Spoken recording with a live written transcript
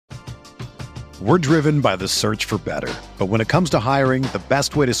We're driven by the search for better. But when it comes to hiring, the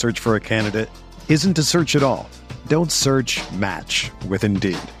best way to search for a candidate isn't to search at all. Don't search, match with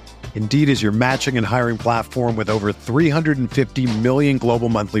Indeed. Indeed is your matching and hiring platform with over 350 million global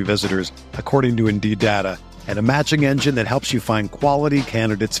monthly visitors, according to Indeed data, and a matching engine that helps you find quality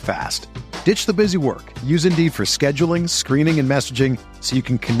candidates fast. Ditch the busy work. Use Indeed for scheduling, screening, and messaging so you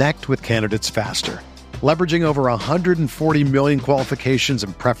can connect with candidates faster. Leveraging over 140 million qualifications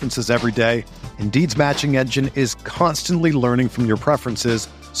and preferences every day, Indeed's matching engine is constantly learning from your preferences,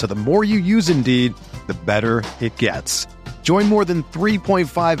 so the more you use Indeed, the better it gets. Join more than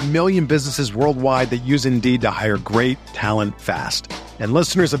 3.5 million businesses worldwide that use Indeed to hire great talent fast. And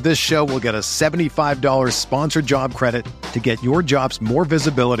listeners of this show will get a $75 sponsored job credit to get your jobs more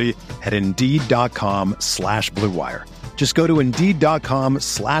visibility at Indeed.com/Blue Wire. Just go to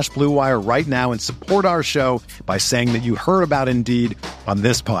Indeed.com/Blue Wire right now and support our show by saying that you heard about Indeed on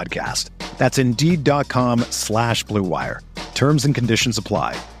this podcast. That's Indeed.com/Blue Wire. Terms and conditions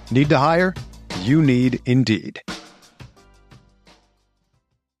apply. Need to hire? You need Indeed.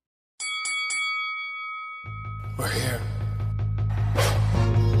 We're here.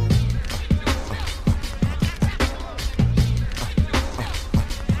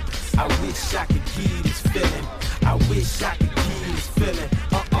 I wish I could give you this feeling. I wish I could give you this feeling.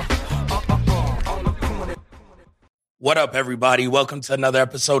 On the corner. What up, everybody? Welcome to another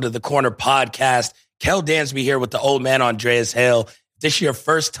episode of the Corner Podcast. Kel Dansby here with the old man Andreas Hale. This is your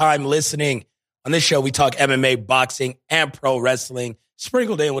first time listening. On this show, we talk MMA, boxing, and pro wrestling,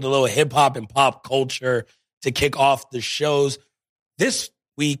 sprinkled in with a little hip-hop and pop culture to kick off the shows. This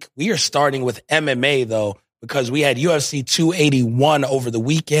week, we are starting with MMA, though, because we had UFC 281 over the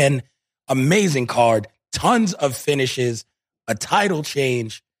weekend. Amazing card, tons of finishes, a title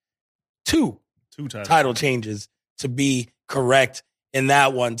change, two title changes to be correct in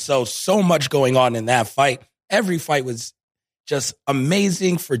that one. So much going on in that fight. Every fight was just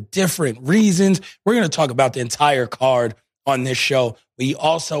amazing for different reasons. We're going to talk about the entire card on this show. We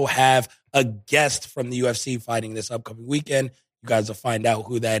also have a guest from the UFC fighting this upcoming weekend. You guys will find out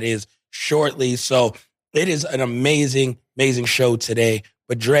who that is shortly. So it is an amazing, amazing show today.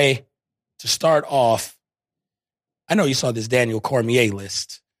 But Dre, to start off, I know you saw this Daniel Cormier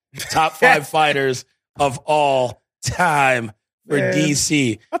list. Top 5 fighters of all time for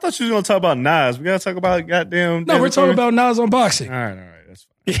DC. I thought you were going to talk about Nas. We got to talk about goddamn... No, we're talking about Nas on boxing. All right. That's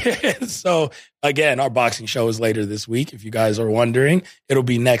fine. Yeah, so, again, our boxing show is later this week. If you guys are wondering, it'll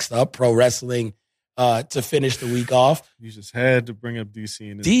be next up. Pro wrestling to finish the week off. You just had to bring up DC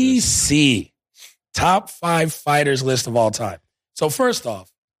in this DC. list. Top 5 fighters list of all time. So, first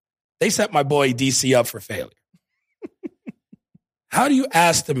off, they set my boy DC up for failure. How do you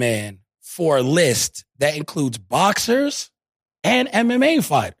ask the man for a list that includes boxers and MMA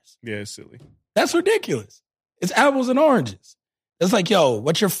fighters? Yeah, it's silly. That's ridiculous. It's apples and oranges. It's like, yo,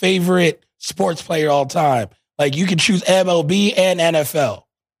 what's your favorite sports player all time? Like, you can choose MLB and NFL.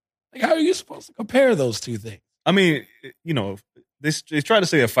 Like, how are you supposed to compare those two things? I mean, you know, they try to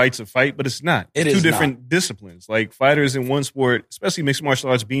say a fight's a fight, but it's not. It's two different disciplines. Like, fighters in one sport, especially mixed martial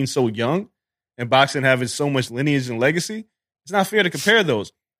arts being so young and boxing having so much lineage and legacy, it's not fair to compare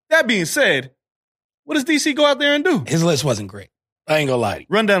those. That being said, what does DC go out there and do? His list wasn't great. I ain't gonna lie to you.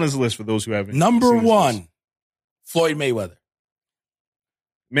 Run down his list for those who haven't. Number 1, Floyd Mayweather.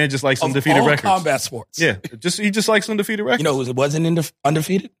 Man just likes undefeated records. Combat sports. Yeah, he just likes undefeated records. You know who wasn't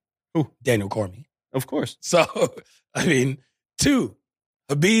undefeated? Who? Daniel Cormier. Of course. So, I mean, 2,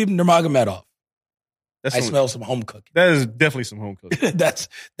 Habib Nurmagomedov. I smell some home cooking. That is definitely some home cooking.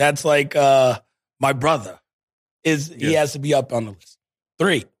 that's like my brother. He has to be up on the list.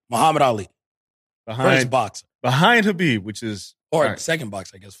 3, Muhammad Ali. First boxer. Behind Habib, which is... Or right. Second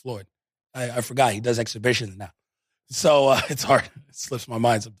boxer, I guess, Floyd. I forgot. He does exhibitions now. So it's hard. It slips my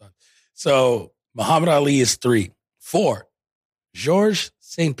mind sometimes. So Muhammad Ali is 3. 4, Georges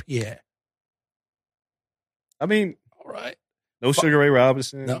St. Pierre. I mean... All right. No Sugar Ray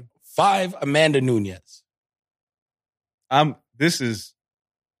Robinson. No. 5, Amanda Nunes. This is...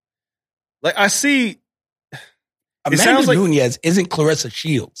 Like, I see... Amanda Nunes isn't Clarissa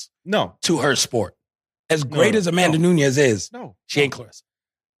Shields. No. To her sport. As great as Amanda Nunes is, she ain't Clarissa.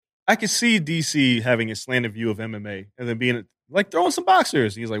 I could see DC having a slanted view of MMA and then being like throwing some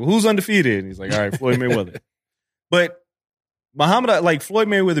boxers. He's like, well, who's undefeated? And he's like, all right, Floyd Mayweather. But Floyd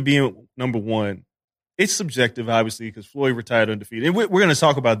Mayweather being number 1, it's subjective, obviously, because Floyd retired undefeated. And we're going to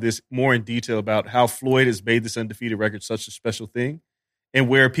talk about this more in detail about how Floyd has made this undefeated record such a special thing, and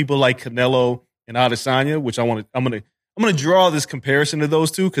where people like Canelo and Adesanya, which I'm going to draw this comparison to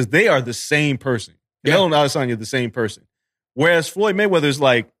those two because they are the same person. Canelo and Adesanya are the same person. Whereas Floyd Mayweather is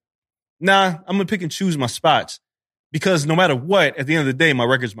like, Nah, I'm going to pick and choose my spots because no matter what, at the end of the day, my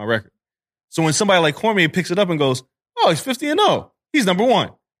record's my record. So when somebody like Cormier picks it up and goes, oh, he's 50-0. He's number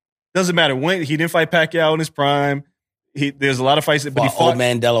one. Doesn't matter when. He didn't fight Pacquiao in his prime. There's a lot of fights, but he fought old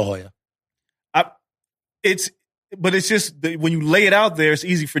man De La Hoya. It's just when you lay it out there, it's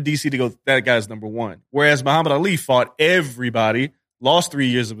easy for DC to go, that guy's number one. Whereas Muhammad Ali fought everybody, lost 3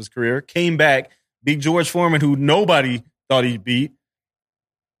 years of his career, came back, beat George Foreman, who nobody thought he'd beat,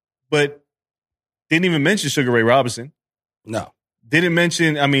 but didn't even mention Sugar Ray Robinson. No. Didn't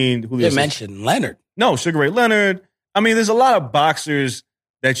mention, who didn't mention Leonard. No, Sugar Ray Leonard. There's a lot of boxers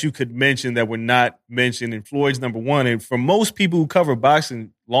that you could mention that were not mentioned, and Floyd's number one. And for most people who cover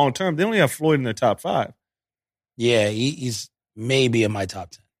boxing long term, they only have Floyd in their top 5. Yeah, he's maybe in my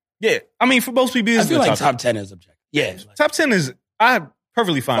top 10. Yeah, for most people, I feel like top 10 is objective. Yeah, top 10 is I'm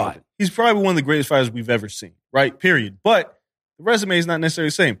perfectly fine with it. He's probably one of the greatest fighters we've ever seen. Right, period. But the resume is not necessarily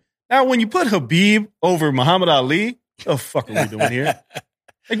the same. Now, when you put Khabib over Muhammad Ali, what the fuck are we doing here?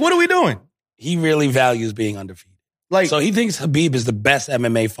 Like, what are we doing? He really values being undefeated. So he thinks Khabib is the best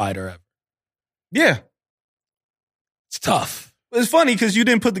MMA fighter ever. Yeah. It's tough. It's funny because you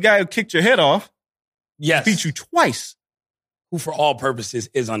didn't put the guy who kicked your head off. Yes. Beat you twice. Who, for all purposes,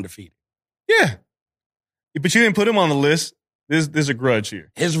 is undefeated. Yeah. But you didn't put him on the list. There's a grudge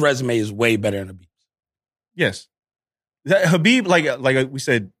here. His resume is way better than Khabib's. Yes. Khabib, like we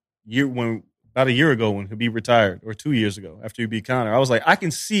said, about a year ago when Khabib retired, or 2 years ago after he beat Conor, I was like, I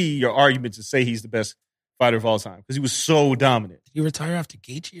can see your argument to say he's the best fighter of all time because he was so dominant. Did he retire after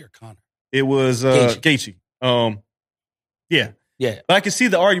Gaethje or Conor? It was Gaethje. Yeah. But I can see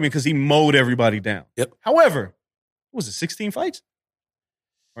the argument because he mowed everybody down. Yep. However, what was it, 16 fights?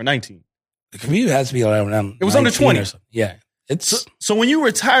 Or 19? Khabib has to be around It was under 20. Or something. Yeah. So when you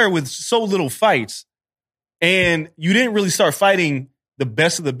retire with so little fights and you didn't really start fighting the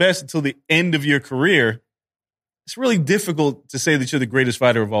best of the best until the end of your career, it's really difficult to say that you're the greatest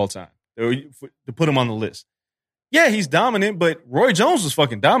fighter of all time, to put him on the list. Yeah, he's dominant, but Roy Jones was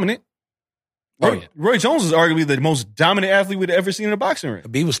fucking dominant. Roy Jones is arguably the most dominant athlete we'd ever seen in a boxing ring.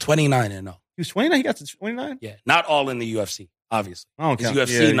 Khabib was 29-0. He was 29? He got to 29? Yeah. Not all in the UFC, obviously. I don't His count.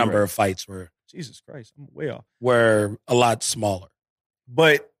 UFC number of fights were... Jesus Christ, I'm way off. Were a lot smaller.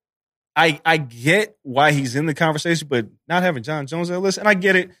 But I get why he's in the conversation, but not having John Jones on the list, and I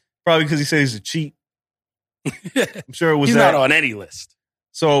get it, probably because he says he's a cheat. I'm sure it was he's that. not on any list.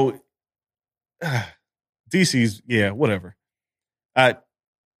 So, DC's, whatever. I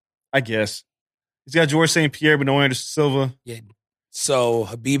guess. He's got George St. Pierre, but no Anderson Silva. Yeah. So,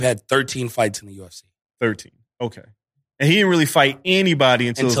 Khabib had 13 fights in the UFC. 13. Okay. And he didn't really fight anybody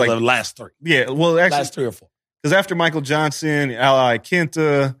until the last 3. Yeah, well, actually. Last 3 or 4. Because after Michael Johnson, Ali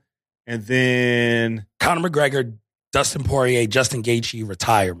Quinta, and then Conor McGregor, Dustin Poirier, Justin Gaethje,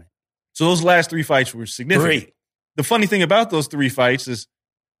 retirement. So those last 3 fights were significant. 3. The funny thing about those 3 fights is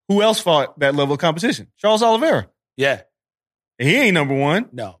who else fought that level of competition? Charles Oliveira. Yeah. And he ain't number one.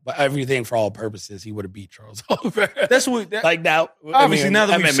 No, but everything for all purposes, he would have beat Charles Oliveira. That's what. Like now, obviously, now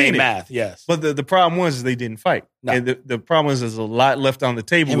that we've MMA seen math, yes. But the problem was they didn't fight. No. And the problem is there's a lot left on the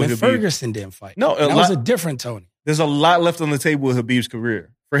table. And Ferguson didn't fight. No, that was a different Tony. There's a lot left on the table with Khabib's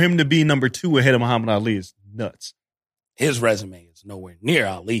career. For him to be number 2 ahead of Muhammad Ali is nuts. His resume is nowhere near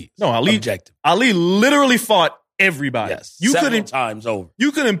Ali's. No, Ali. Objective. Ali literally fought everybody. Yes, several times over.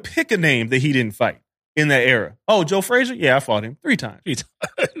 You couldn't pick a name that he didn't fight in that era. Oh, Joe Frazier? Yeah, I fought him 3 times. 3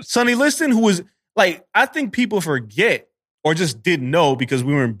 times. Sonny Liston, who was like, I think people forget or just didn't know because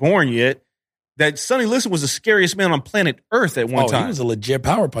we weren't born yet, that Sonny Liston was the scariest man on planet Earth at one time. He was a legit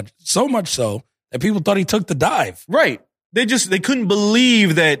power puncher. So much so that people thought he took the dive. Right. They couldn't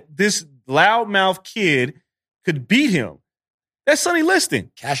believe that this loudmouth kid could beat him. That's Sonny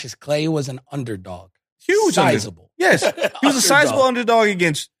Liston. Cassius Clay was an underdog. Huge. Sizable. Yes. He was a sizable underdog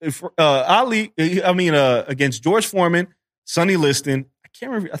against against George Foreman, Sonny Liston. I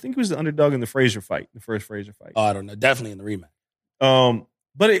can't remember. I think he was the underdog in the Frazier fight, the first Frazier fight. Oh, I don't know. Definitely in the rematch.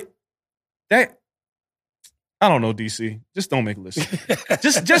 I don't know, DC. Just don't make a list.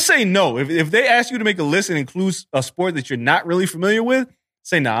 just say no. If they ask you to make a list and includes a sport that you're not really familiar with,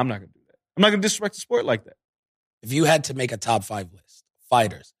 say, nah, I'm not going to do that. I'm not going to disrespect the sport like that. If you had to make a top 5 list,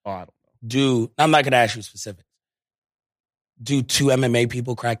 fighters. Oh, I don't know. I'm not going to ask you specifics. Do 2 MMA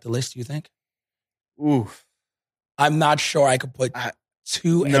people crack the list, you think? Ooh. I'm not sure I could put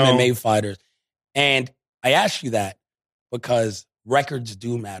 2 MMA fighters. And I ask you that because records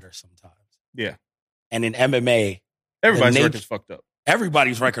do matter sometimes. Yeah. And in MMA, everybody's record's fucked up.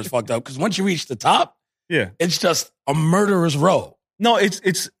 Everybody's record's fucked up because once you reach the top, yeah, it's just a murderer's row. No,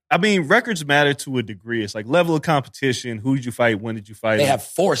 it's I mean, records matter to a degree. It's like level of competition. Who did you fight? When did you fight? They have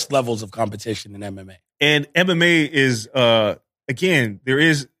forced levels of competition in MMA. And MMA is, again,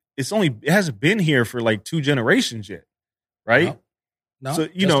 it hasn't been here for like 2 generations yet, right? No, so,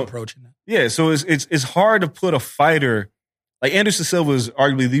 you know, approaching that. Yeah, so it's hard to put a fighter, like Anderson Silva is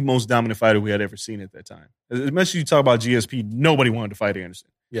arguably the most dominant fighter we had ever seen at that time. As much as you talk about GSP, nobody wanted to fight Anderson.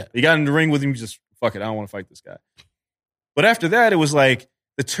 Yeah. He got in the ring with him, just, fuck it, I don't want to fight this guy. But after that, it was like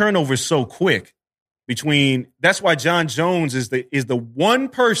the turnover is so quick between, that's why John Jones is the one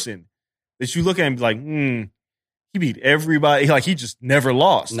person that you look at and be like, he beat everybody. Like, he just never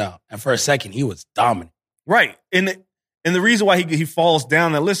lost. No. And for a second, he was dominant. Right. And the reason why he falls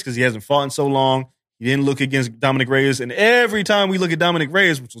down that list because he hasn't fought in so long. He didn't look against Dominic Reyes. And every time we look at Dominic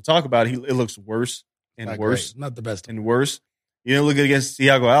Reyes, which we'll talk about, it looks worse and Not worse. great. Not the best. And worse. You didn't look against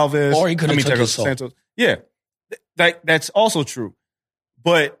Thiago Alves. Or he could have took his soul. Santos. Yeah. That's also true.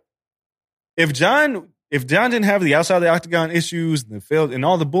 But if John didn't have the outside the octagon issues and the failed and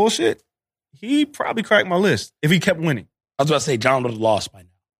all the bullshit, he probably cracked my list if he kept winning. I was about to say John would have lost by now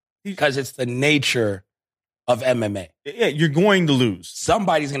because it's the nature of MMA. Yeah, you're going to lose.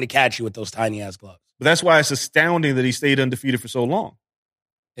 Somebody's going to catch you with those tiny ass gloves. But that's why it's astounding that he stayed undefeated for so long.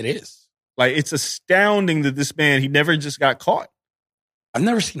 It is. Like, it's astounding that this man, he never just got caught. I've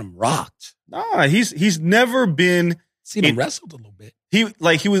never seen him rocked. Nah, he's never been. Seen him wrestled a little bit. He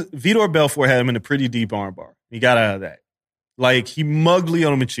was Vitor Belfort had him in a pretty deep armbar. He got out of that. Like, he mugged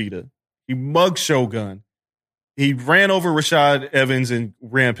Lyoto Machida. He mugged Shogun. He ran over Rashad Evans in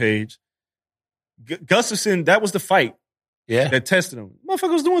Rampage. Gustafson, that was the fight. Yeah. That tested him.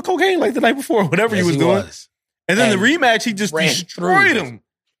 Motherfucker was doing cocaine like the night before, whatever he was doing. And then the rematch, he just destroyed him.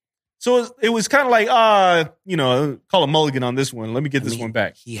 So it was kind of like, call a mulligan on this one. Let me get this one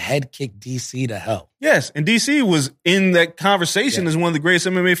back. He head kicked DC to hell. Yes, and DC was in that conversation as one of the greatest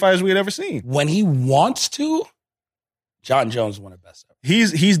MMA fighters we had ever seen. When he wants to, John Jones is one of the best ever.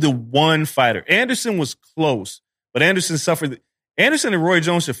 He's the one fighter. Anderson was close, but Anderson suffered. Anderson and Roy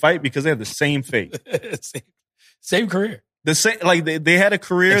Jones should fight because they have the same fate. Same career. The same, like they had a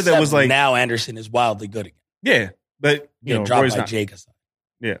career Except that was like, now Anderson is wildly good again. Yeah, but dropped Roy's by not. Jacobs.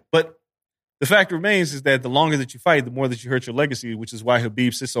 Yeah, but the fact remains is that the longer that you fight, the more that you hurt your legacy, which is why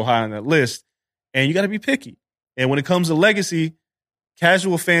Khabib sits so high on that list. And you got to be picky. And when it comes to legacy,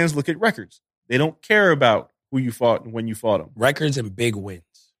 casual fans look at records. They don't care about who you fought and when you fought them. Records and big wins.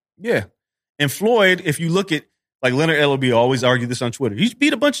 Yeah. And Floyd, if you look at, like Leonard Ellaby always argued this on Twitter. He's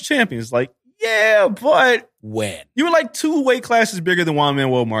beat a bunch of champions. Like, yeah, but when? You were like 2 weight classes bigger than Juan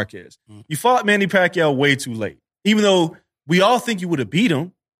Manuel Marquez. You fought Manny Pacquiao way too late. Even though we all think you would have beat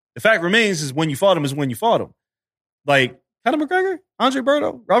him, the fact remains is when you fought him is when you fought him. Like Conor McGregor, Andre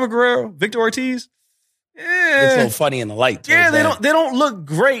Berto, Robert Guerrero, Victor Ortiz. It's a little funny in the light. Yeah, they don't look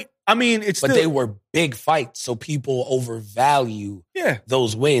great. I mean, but they were big fights, so people overvalue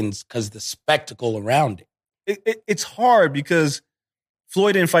those wins because the spectacle around it. It's hard because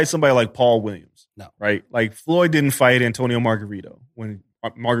Floyd didn't fight somebody like Paul Williams. No. Right? Like Floyd didn't fight Antonio Margarito when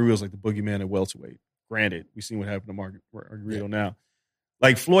Margarito was like the boogeyman at welterweight. Granted, we've seen what happened to Margarito now.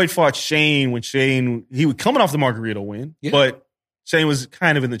 Like Floyd fought Shane when he was coming off the Margarito win, but Shane was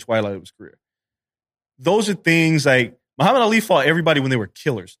kind of in the twilight of his career. Those are things like Muhammad Ali fought everybody when they were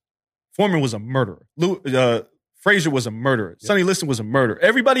killers. Foreman was a murderer. Frazier was a murderer. Sonny Liston was a murderer.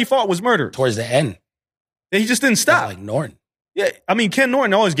 Everybody he fought was murderers. Towards the end. And he just didn't stop. Like Norton. Yeah, I mean, Ken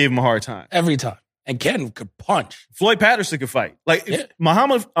Norton always gave him a hard time. Every time. And Ken could punch. Floyd Patterson could fight. Like,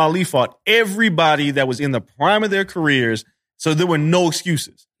 Muhammad Ali fought everybody that was in the prime of their careers, so there were no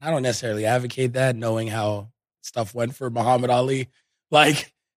excuses. I don't necessarily advocate that, knowing how stuff went for Muhammad Ali.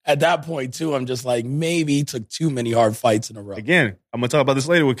 Like, at that point, too, I'm just like, maybe he took too many hard fights in a row. Again, I'm going to talk about this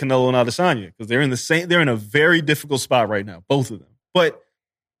later with Canelo and Adesanya, because they're in a very difficult spot right now, both of them. But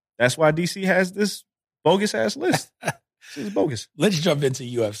that's why DC has this bogus-ass list. This is bogus. Let's jump into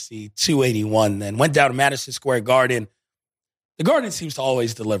UFC 281 then. Went down to Madison Square Garden. The Garden seems to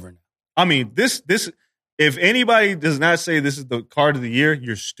always deliver now. I mean, this if anybody does not say this is the card of the year,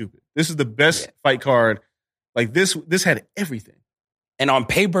 you're stupid. This is the best fight card. Like, this had everything. And on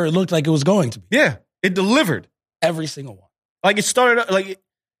paper, it looked like it was going to be. Yeah, it delivered. Every single one. Like, it started, like,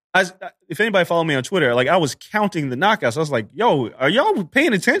 if anybody followed me on Twitter, like, I was counting the knockouts. I was like, yo, are y'all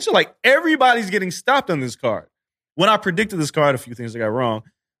paying attention? Like, everybody's getting stopped on this card. When I predicted this card, a few things I got wrong.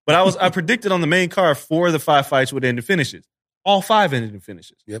 But I predicted on the main card 4 of the 5 fights would end in finishes. All 5 ended in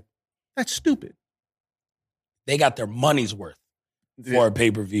finishes. Yep. That's stupid. They got their money's worth for a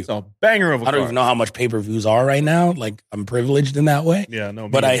pay-per-view. It's a banger of a card. I don't even know how much pay-per-views are right now. Like, I'm privileged in that way. Yeah, no.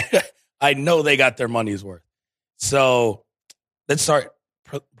 But I know they got their money's worth. So let's start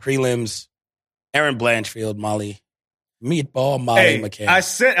prelims, Aaron Blanchfield, Molly McCann.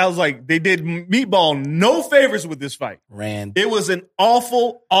 I was like, they did Meatball no favors with this fight. Rand. It was an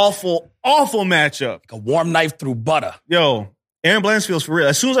awful, awful, awful matchup. Like a warm knife through butter. Yo, Aaron Blanchfield's for real.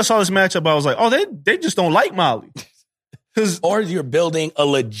 As soon as I saw this matchup, I was like, oh, they just don't like Molly. Or you're building a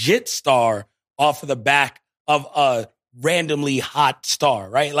legit star off of the back of a randomly hot star,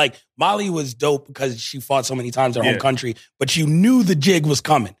 right? Like Molly was dope because she fought so many times in her home country, but you knew the jig was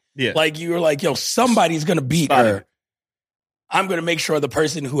coming. Yeah. Like you were like, yo, somebody's going to beat her. I'm going to make sure the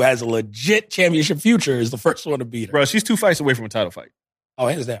person who has a legit championship future is the first one to beat her. Bro, she's 2 fights away from a title fight. Oh,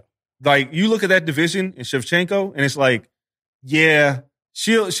 hands down. Like, you look at that division in Shevchenko, and it's like, yeah,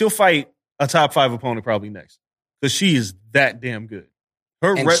 she'll fight a top 5 opponent probably next. Because she is that damn good.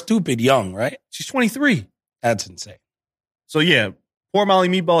 Stupid young, right? She's 23. That's insane. So, yeah, poor Molly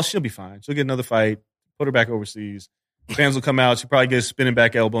Meatball, she'll be fine. She'll get another fight, put her back overseas. Fans will come out. She'll probably get a spinning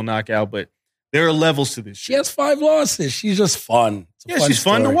back elbow knockout, but there are levels to this. She has 5 losses. She's just fun. She's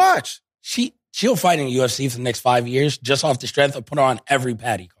fun to watch. She'll fight in the UFC for the next 5 years just off the strength of putting her on every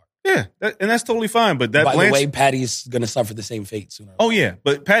Patty card. Yeah, and that's totally fine. But by the way, Patty's going to suffer the same fate sooner. Oh, yeah.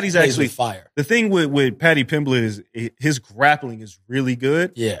 But Patty's actually fire. The thing with Patty Pimblett is his grappling is really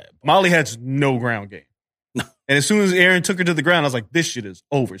good. Yeah. Molly has no ground game. No. And as soon as Aaron took her to the ground, I was like, this shit is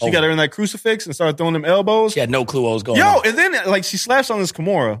over. She got her in that crucifix and started throwing them elbows. She had no clue what was going on. And then like she slaps on this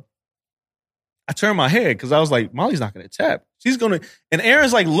Kimura. I turned my head because I was like, Molly's not going to tap. She's going to, and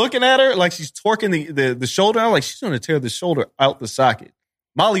Aaron's like looking at her like she's torquing the shoulder. I was like, she's going to tear the shoulder out the socket.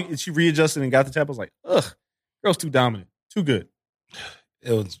 Molly, she readjusted and got the tap. I was like, ugh, girl's too dominant. Too good.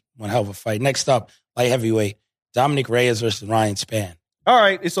 It was one hell of a fight. Next up, light heavyweight, Dominic Reyes versus Ryan Spann. All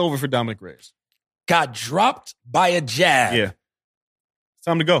right, it's over for Dominic Reyes. Got dropped by a jab. Yeah. It's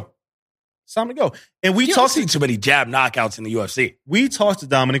time to go. It's time to go. And we talked too many jab knockouts in the UFC. We talked to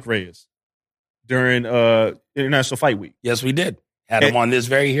Dominic Reyes during International Fight Week. Yes, we did. Had him on this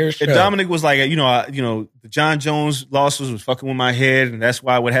very here show. And Dominic was like, the John Jones losses was fucking with my head, and that's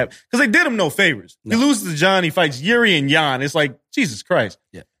why what happened. Because they did him no favors. No. He loses to John, he fights Yuri and Jan. It's like, Jesus Christ.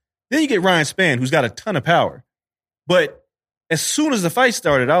 Yeah. Then you get Ryan Spann, who's got a ton of power. But as soon as the fight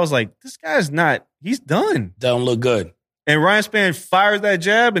started, I was like, this guy's he's done. Don't look good. And Ryan Spann fired that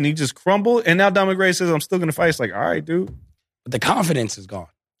jab, and he just crumbled. And now Dominic Reyes says, I'm still going to fight. It's like, all right, dude. But the confidence is gone.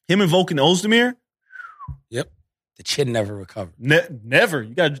 Him invoking Ozdemir? Yep. The chin never recovered. Never.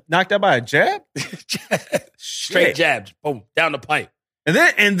 You got knocked out by a jab? Straight jabs. Boom. Down the pipe. And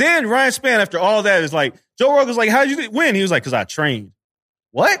then Ryan Spann, after all that, is like, Joe Rogan's like, how'd you win? He was like, because I trained.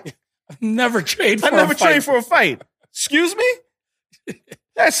 What? I've never trained for trained for a fight. Excuse me?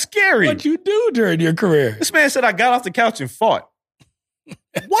 That's scary. What'd you do during your career? This man said I got off the couch and fought.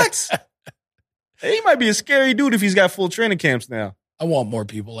 What? He might be a scary dude if he's got full training camps now. I want more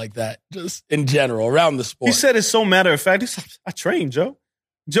people like that, just in general, around the sport. He said it's so matter of fact. He said, I trained, Joe.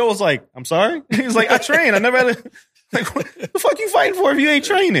 Joe was like, I'm sorry? He was like, I trained. I never had a... Like, what the fuck you fighting for if you ain't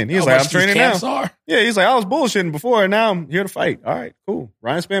training? He was like, I'm training now. Yeah, he's like, I was bullshitting before, and now I'm here to fight. All right, cool.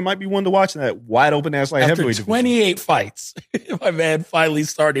 Ryan Spann might be one to watch in that wide open ass light heavyweight division. 28 fights, my man finally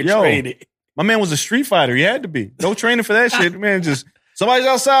started training. My man was a street fighter. He had to be. No training for that shit. Man, just somebody's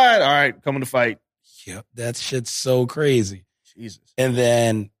outside. All right, coming to fight. Yep, that shit's so crazy. Jesus. And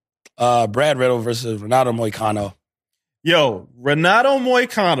then Brad Riddle versus Renato Moicano. Yo, Renato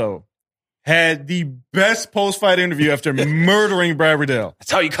Moicano had the best post-fight interview after murdering Brad Riddell.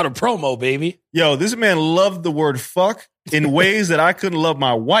 That's how you cut a promo, baby. Yo, this man loved the word fuck in ways that I couldn't love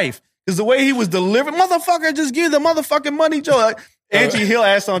my wife. Because the way he was delivering, motherfucker, just give the motherfucking money, Joe. Angie Hill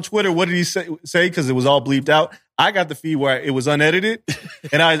asked on Twitter, what did he say? Because it was all bleeped out. I got the feed where it was unedited.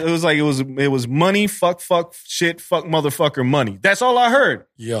 And it was like, it was money, fuck, shit, fuck, motherfucker, money. That's all I heard.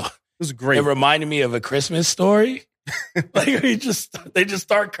 Yeah. It was great. It reminded me of A Christmas Story. Like they just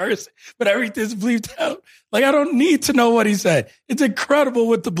start cursing, but everything's bleeped out. Like I don't need to know what he said. It's incredible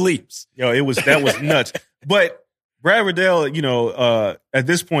with the bleeps. Yo, that was nuts. But Brad Riddell, at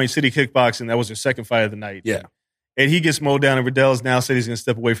this point, City Kickboxing, that was their second fight of the night. Yeah. And he gets mowed down, and Riddell's now said he's going to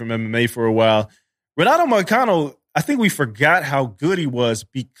step away from MMA for a while. Renato Moicano, I think we forgot how good he was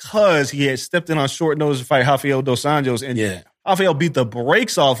because he had stepped in on short notice to fight Rafael Dos Anjos, and Rafael beat the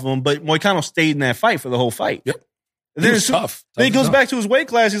brakes off of him, but Moicano stayed in that fight for the whole fight. Yep. And then it was tough. Then he goes back to his weight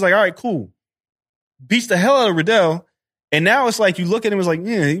class. He's like, all right, cool. Beats the hell out of Riddell. And now it's like you look at him, it's like,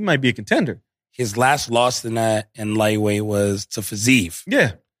 yeah, he might be a contender. His last loss in that in lightweight was to Fiziev.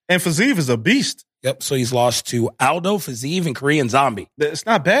 Yeah. And Fiziev is a beast. Yep. So he's lost to Aldo, Fiziev, and Korean Zombie. That's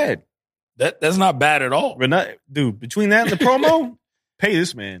not bad. That's not bad at all. Dude, between that and the promo, pay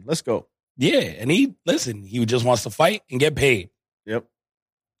this man. Let's go. Yeah. And he just wants to fight and get paid. Yep.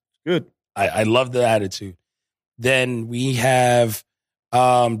 Good. I love the attitude. Then we have,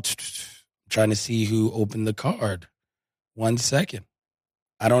 trying to see who opened the card. 1 second.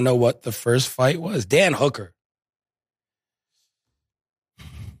 I don't know what the first fight was. Dan Hooker.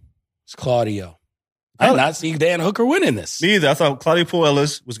 It's Claudio. I did not see Dan Hooker winning this. Me either. I thought Claudio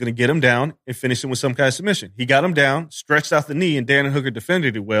Puelles was going to get him down and finish him with some kind of submission. He got him down, stretched out the knee, and Dan Hooker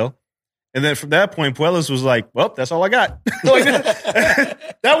defended it well. And then from that point, Puelles was like, well, that's all I got. Like,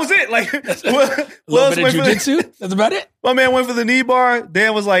 that was it. Like, A little bit of jiu-jitsu? That's about it? My man went for the knee bar.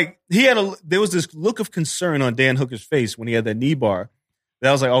 Dan was like, there was this look of concern on Dan Hooker's face when he had that knee bar. That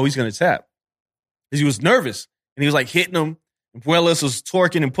I was like, oh, he's going to tap. Because he was nervous. And he was like hitting him. And Puelles was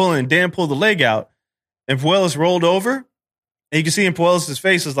torquing and pulling. And Dan pulled the leg out. And Puelles rolled over. And you can see in Puelles'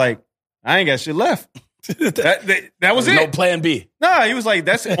 face is like, I ain't got shit left. That was it. No plan B. Nah, he was like,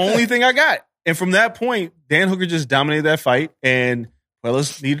 that's the only thing I got. And from that point, Dan Hooker just dominated that fight. And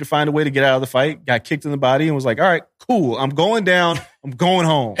Puelles needed to find a way to get out of the fight. Got kicked in the body and was like, all right, cool. I'm going down. I'm going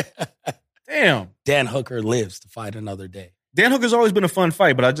home. Damn. Dan Hooker lives to fight another day. Dan Hooker's always been a fun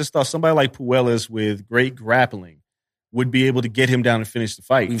fight, but I just thought somebody like Puelles with great grappling would be able to get him down and finish the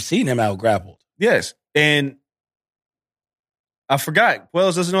fight. We've seen him out grappled. Yes. And I forgot.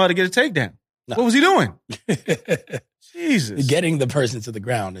 Puelles doesn't know how to get a takedown. No. What was he doing? Jesus. Getting the person to the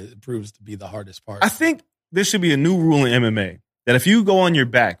ground, it proves to be the hardest part. I think there should be a new rule in MMA that if you go on your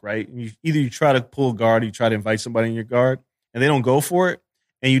back, right, and you try to pull guard or you try to invite somebody in your guard and they don't go for it,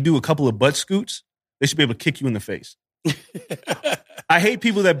 and you do a couple of butt scoots, they should be able to kick you in the face. I hate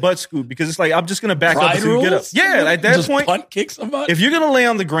people that butt scoot because it's like, I'm just going to back up until you get up. Yeah, at that point, punt kick somebody? If you're going to lay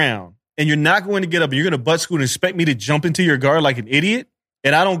on the ground and you're not going to get up and you're going to butt scoot and expect me to jump into your guard like an idiot,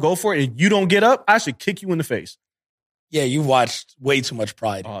 and I don't go for it and you don't get up, I should kick you in the face. Yeah, you watched way too much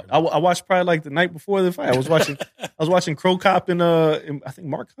Pride. I watched Pride like the night before the fight. I was watching Crow Cop and I think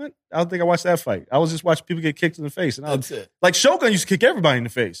Mark Hunt. I don't think I watched that fight. I was just watching people get kicked in the face. And That's it. Like Shogun used to kick everybody in the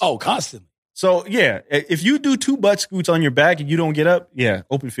face. Oh, constantly. So yeah, if you do 2 butt scoots on your back and you don't get up, yeah,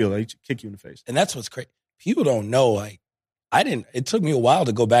 open field, they kick you in the face. And that's what's crazy. People don't know. Like, it took me a while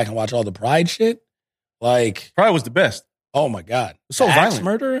to go back and watch all the Pride shit. Like, Pride was the best. Oh my God. So Axe violent.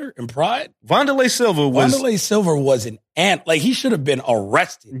 Murderer in Pride? Wanderlei Silva was an ant. Like, he should have been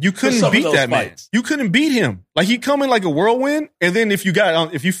arrested. You couldn't beat that fights. Man. You couldn't beat him. Like, he'd come in like a whirlwind, and then if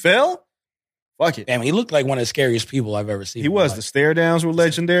you fell, fuck it. Damn, he looked like one of the scariest people I've ever seen. He was. The stare downs were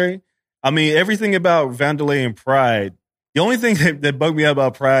legendary. I mean, everything about Wanderlei and Pride. The only thing that bugged me out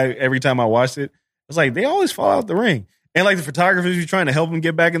about Pride every time I watched it was like, they always fall out the ring. And like the photographers, you're trying to help him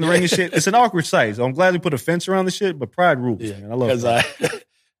get back in the ring and shit. It's an awkward sight. So I'm glad they put a fence around the shit, but Pride rules, man. I love it. Because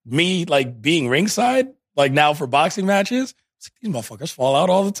me, like, being ringside, like now for boxing matches, these motherfuckers fall out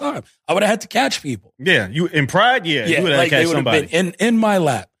all the time. I would have had to catch people. Yeah, you in Pride, you would have like had to catch somebody. Been in my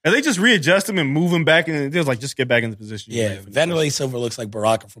lap. And they just readjust him and move him back, and it was like, just get back in the position. Yeah, Wanderlei Silva looks like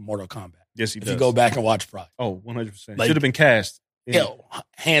Baraka from Mortal Kombat. Yes, he does. If you go back and watch Pride. Oh, 100%. Like, should have been cast. Yeah,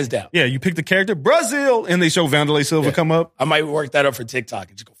 hands down. Yeah, you pick the character, Brazil, and they show Wanderlei Silva come up. I might work that up for TikTok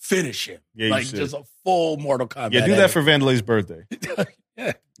and just go finish him. Yeah, like just a full Mortal Kombat. Yeah, do that for Wanderlei's birthday.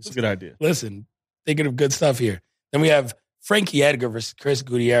 Yeah. It's a good idea. Listen, thinking of good stuff here. Then we have Frankie Edgar versus Chris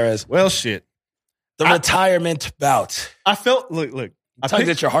Gutierrez. Well, shit. The retirement bout. I felt, look. Tugged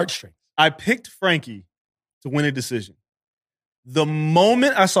at your heartstrings. I picked Frankie to win a decision. The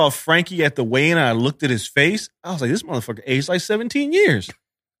moment I saw Frankie at the weigh-in and I looked at his face, I was like, this motherfucker aged like 17 years.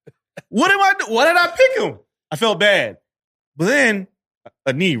 What did I pick him? I felt bad. But then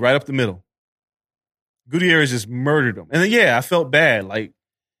a knee right up the middle. Gutierrez just murdered him. And then, yeah, I felt bad. Like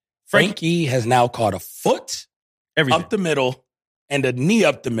Frankie has now caught a foot up the middle and a knee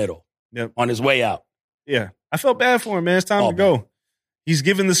up the middle on his way out. Yeah. I felt bad for him, man. It's time to go. He's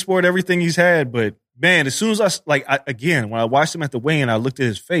given the sport everything he's had, but man, as soon as when I watched him at the weigh-in, I looked at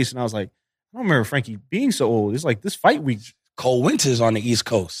his face and I was like, I don't remember Frankie being so old. It's like this fight week. Cold winters on the East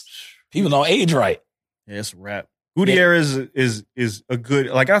Coast. People don't age right. Yeah, it's a wrap. Gutierrez is a good,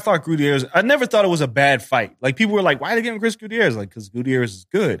 like I thought Gutierrez, I never thought it was a bad fight. Like people were like, why are they giving Chris Gutierrez? Like, because Gutierrez is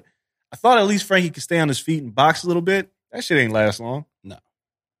good. I thought at least Frankie could stay on his feet and box a little bit. That shit ain't last long. No.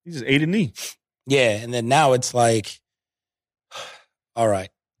 He just ate a knee. Yeah, and then now it's like, all right,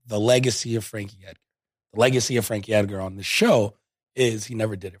 the legacy of Frankie Edgar. The legacy of Frankie Edgar on the show is he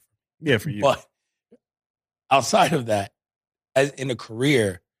never did it for me. Yeah, for you. But outside of that, as in a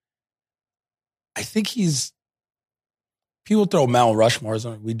career, I think people throw Mount Rushmores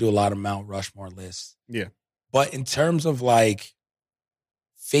on. We do a lot of Mount Rushmore lists. Yeah. But in terms of like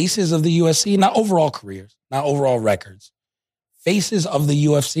faces of the UFC, not overall careers, not overall records, faces of the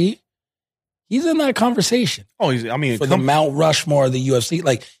UFC, he's in that conversation. Oh, for the Mount Rushmore of the UFC.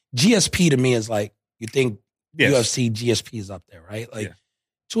 Like, GSP to me is like, you think Yes. UFC GSP is up there, right? Like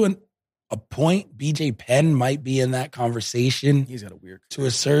to a point, BJ Penn might be in that conversation. He's got a weird to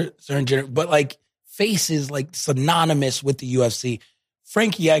a certain but like face is like synonymous with the UFC.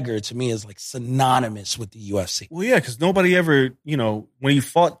 Frankie Edgar to me is like synonymous with the UFC. Well, yeah, because nobody ever, when he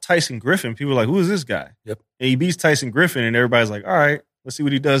fought Tyson Griffin, people were like, who is this guy? Yep. And he beats Tyson Griffin, and everybody's like, all right, let's see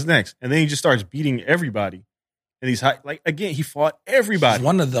what he does next. And then he just starts beating everybody. And he's again, he fought everybody. He's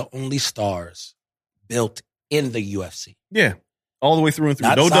one of the only stars built in the UFC. Yeah. All the way through and through.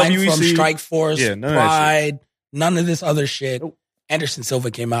 Not No signed WEC. from Strike Force, none Pride, none of this other shit. Nope. Anderson Silva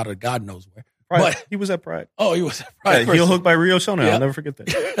came out of God knows where. Pride. But He was at Pride. oh, he was at Pride. Yeah, heel hook by Rio Shona. Yeah. I'll never forget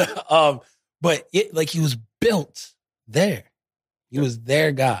that. But he was built there. He was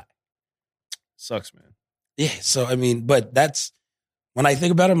their guy. Sucks, man. Yeah. So I mean, but that's when I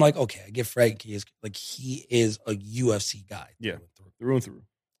think about him, like, okay, I get Frankie is like he is a UFC guy. Yeah. Through and through.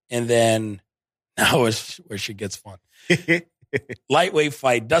 And then now is where shit gets fun. Lightweight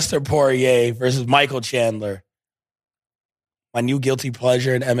fight, Dustin Poirier versus Michael Chandler. My new guilty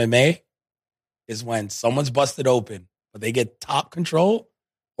pleasure in MMA is when someone's busted open, but they get top control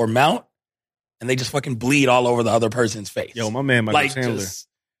or mount, and they just fucking bleed all over the other person's face. Yo, my man Michael Chandler. Just,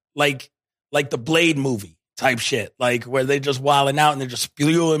 like the Blade movie type shit, like where they just wilding out and they're just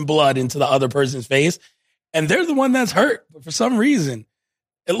spewing blood into the other person's face, and they're the one that's hurt. But for some reason,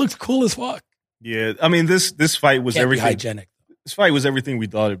 it looked cool as fuck. Yeah, I mean this fight was Can't be everything. hygienic. This fight was everything we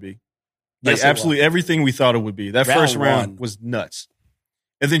thought it'd be. Like Yes, it absolutely everything we thought it would be. That first round one. was nuts.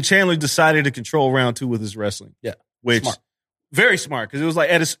 And then Chandler decided to control round 2 with his wrestling. Yeah. Which Smart. very smart, because it was like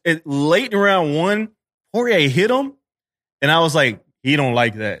at late in round 1, Poirier hit him, and I was like, he don't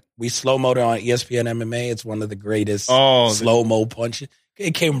like that. We slow-moed it on ESPN MMA. It's one of the greatest Oh, slow-mo punches.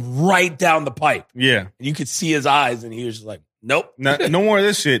 It came right down the pipe. Yeah. And you could see his eyes, and he was just like, nope. No more of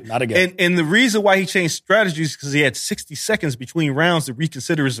this shit. Not again. And the reason why he changed strategies is because he had 60 seconds between rounds to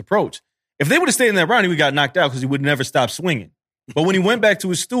reconsider his approach. If they would have stayed in that round, he would have got knocked out because he would never stop swinging. But when he went back to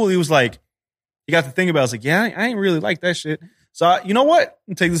his stool, he was like, he got to think about it. I was like, yeah, I ain't really like that shit. So you know what?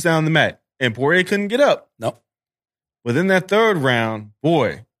 I'm take this down the mat. And Poirier couldn't get up. Nope. Within that third round,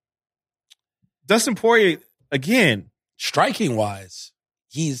 boy, Dustin Poirier, again. Striking-wise,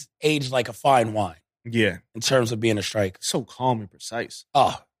 he's aged like a fine wine Yeah. in terms of being a striker. So calm and precise.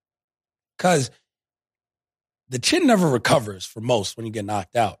 Oh, because the chin never recovers for most when you get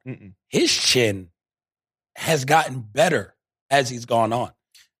knocked out. Mm-mm. His chin has gotten better as he's gone on.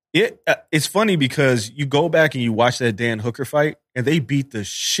 It's funny because you go back and you watch that Dan Hooker fight, and they beat the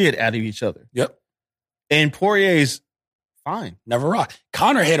shit out of each other. Yep. And Poirier's fine. Never rock.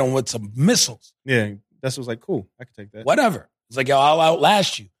 Conor hit him with some missiles. Yeah, that's what was like, cool. I can take that. Whatever. It's like, yo, I'll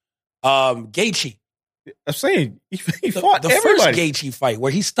outlast you. Gaethje. I'm saying he fought the everybody. first Gaethje fight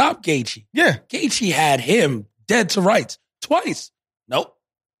where he stopped Gaethje. Yeah. Gaethje had him dead to rights twice. Nope.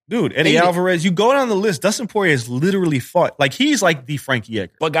 Dude, Eddie Ate it. Alvarez, you go down the list, Dustin Poirier has literally fought. Like, he's like the Frankie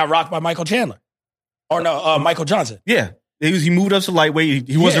Edgar. But got rocked by Michael Chandler. Or no, Michael Johnson. Yeah. He moved up to lightweight.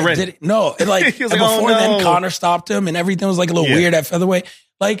 He wasn't ready. No, it like, He was and like, oh, before no. then, Conor stopped him and everything was like a little Yeah. weird at featherweight.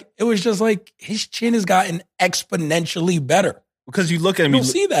 Like, it was just like his chin has gotten exponentially better. Because you look at him, You don't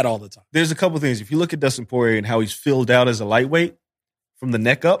see that all the time. there's a couple things. If you look at Dustin Poirier and how he's filled out as a lightweight from the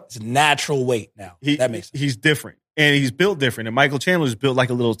neck up, It's natural weight now. That makes sense. he's different. And he's built different. And Michael Chandler's built like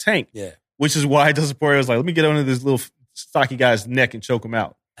a little tank, Yeah, which is why Dustin Poirier was like, let me get under this little stocky guy's neck and choke him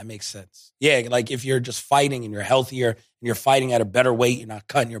out. that makes sense. Yeah, like if you're just fighting and you're healthier and you're fighting at a better weight, you're not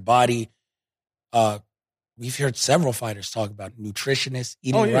cutting your body. We've heard several fighters talk about nutritionists,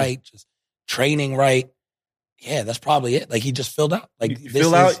 eating right, just training right. Yeah, that's probably it. Like he just filled out. Like You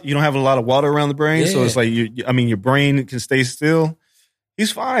fill out, you don't have a lot of water around the brain, so Yeah. it's like, your brain can stay still.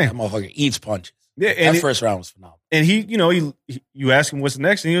 He's fine. That motherfucker eats punches. Yeah, and That first round was phenomenal. And you ask him what's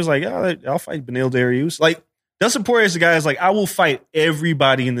next, and he was like, "Oh, I'll fight Beneil Dariush." Like, Dustin Poirier is the guy who's like, I will fight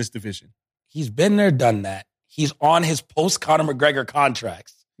everybody in this division. He's been there, done that. He's on his post-Conor McGregor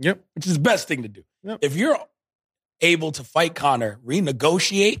contracts, Yep. which is the best thing to do. Yep. If you're able to fight Conor,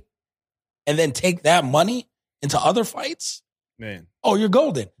 renegotiate, and then take that money into other fights, Man. oh, you're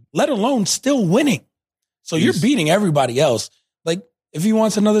golden, let alone still winning. So you're He's- beating everybody else. Like, if he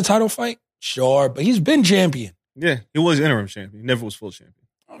wants another title fight, sure, but he's been champion. Yeah, he was interim champion. He never was full champion.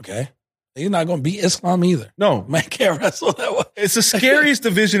 Okay. He's not going to beat Islam either. No. Man can't wrestle that way. It's the scariest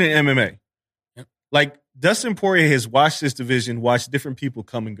division in MMA. Yep. Like, Dustin Poirier has watched this division, watched different people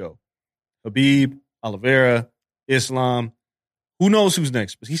come and go. Habib, Oliveira, Islam. Who knows who's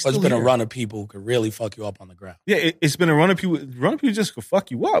next? But he's But still it's been here. a run of people who could really fuck you up on the ground. Yeah, it's been a run of people. Run of people just could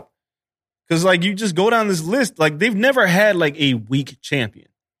fuck you up. Because, like, you just go down this list. Like, they've never had, like, a weak champion.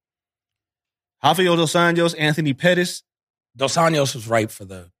 Rafael Dos Anjos, Anthony Pettis. Dos Anjos was ripe for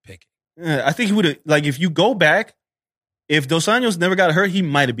the pick. I think he would have, like, if you go back, if Dos Anjos never got hurt, he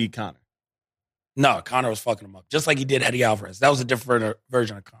might have beat Conor. No, Conor was fucking him up. Just like he did Eddie Alvarez. That was a different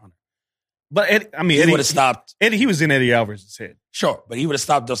version of Conor. But, Eddie would have stopped. He was in Eddie Alvarez's head. Sure, but he would have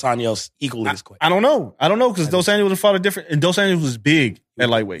stopped Dos Anjos equally as quick. I don't know. Because Dos Anjos would have fought a different, and Dos Anjos was big at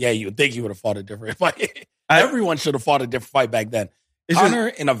lightweight. Yeah, you would think he would have fought a different fight. Everyone should have fought a different fight back then. Conor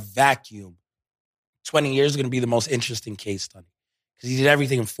in a vacuum, 20 years is going to be the most interesting case study because he did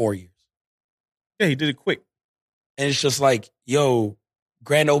everything in 4 years. Yeah, he did it quick. And it's just like, yo,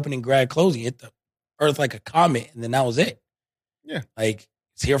 grand opening, grand closing, hit the earth like a comet, and then that was it. Yeah. Like,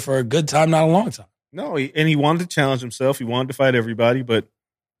 it's here for a good time, not a long time. No, and he wanted to challenge himself. He wanted to fight everybody, but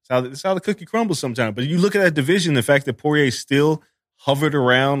it's how the cookie crumbles sometimes. But you look at that division, the fact that Poirier still hovered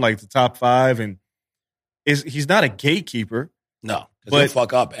around like the top 5, and he's not a gatekeeper. No, because he'll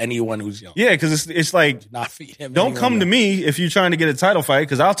fuck up anyone who's young. Yeah, because it's like, not feed him. Don't come to me if you're trying to get a title fight,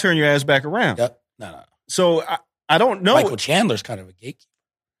 because I'll turn your ass back around. Yep. No. So I don't know. Michael Chandler's kind of a gatekeeper.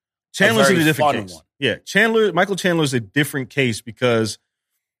 Chandler's in a different case. One. Yeah, Michael Chandler's a different case because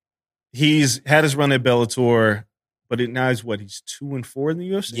he's had his run at Bellator, but now he's 2-4 in the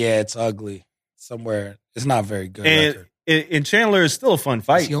UFC? Yeah, it's ugly. Somewhere, it's not very good. And Chandler is still a fun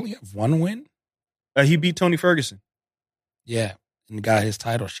fight. Does he only have one win? He beat Tony Ferguson. Yeah, and got his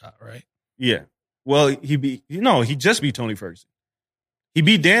title shot, right? Yeah. Well, he just beat Tony Ferguson. He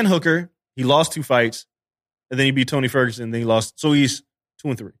beat Dan Hooker. He lost 2 fights, and then he beat Tony Ferguson, and then he lost. So he's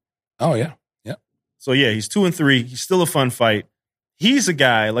 2-3. Oh, yeah. So, yeah, he's 2-3. He's still a fun fight. He's a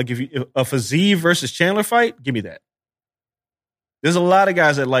guy, like if a Fiziev versus Chandler fight, give me that. There's a lot of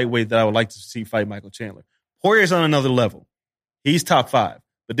guys at lightweight that I would like to see fight Michael Chandler. Poirier's on another level. He's top 5.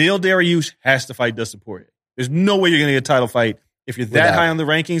 But Beneil Dariush has to fight Dustin Poirier. There's no way you're going to get a title fight if you're that high on the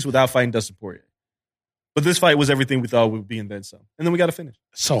rankings without fighting Dustin Poirier. But this fight was everything we thought it would be and then some. And then we got to finish.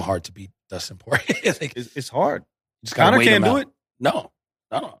 It's so hard to beat Dustin Poirier. It's hard. Conor can't do it? No.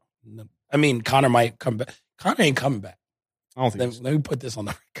 I mean, Conor might come back. Conor ain't coming back. I don't think so. Let me put this on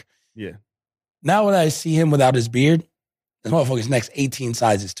the record. Yeah. Now when I see him without his beard, this motherfucker's next 18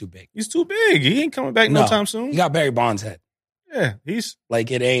 size is too big. He's too big. He ain't coming back no time soon. He got Barry Bonds' head. Yeah, he's...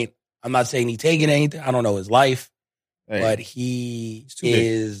 Like, it ain't... I'm not saying he taking anything. I don't know his life. But he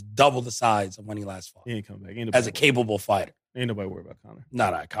is double the size of when he last fought. He ain't coming back. As a capable fighter. Ain't nobody worried about Conor.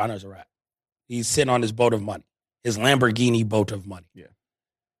 No, Conor's a rat. He's sitting on his boat of money. His Lamborghini boat of money. Yeah.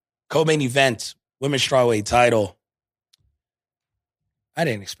 Co-main event, women's strawweight title. I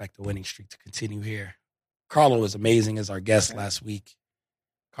didn't expect the winning streak to continue here. Carla was amazing as our guest last week.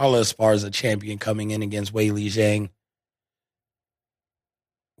 Carla Esparza, champion, coming in against Weili Zhang.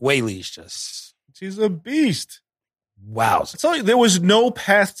 Weili's just... She's a beast. Wow. I tell you, there was no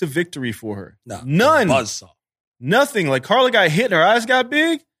path to victory for her. No. None. Buzzsaw. Nothing. Like, Carla got hit and her eyes got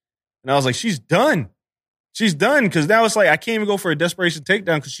big. And I was like, she's done. She's done. Because now it's like, I can't even go for a desperation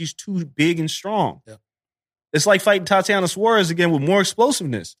takedown because she's too big and strong. Yep. It's like fighting Tatiana Suarez again with more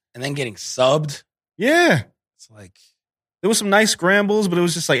explosiveness. And then getting subbed. Yeah. It's like... There was some nice scrambles, but it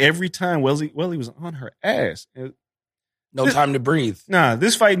was just like every time Weili was on her ass. No time to breathe. Nah,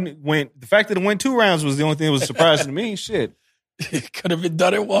 this fight went... The fact that it went 2 rounds was the only thing that was surprising to me. Shit. It could have been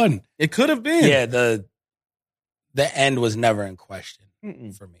done at 1. It could have been. Yeah, the end was never in question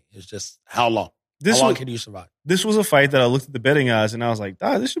for me. It's just how long? How long can you survive? This was a fight that I looked at the betting odds and I was like,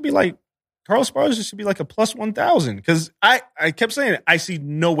 this should be like... Carla Esparza should be like a plus 1,000. Because I kept saying it. I see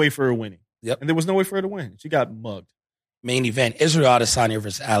no way for her winning. Yep. And there was no way for her to win. She got mugged. Main event, Israel Adesanya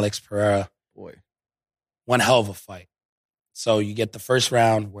versus Alex Pereira. Boy. One hell of a fight. So you get the first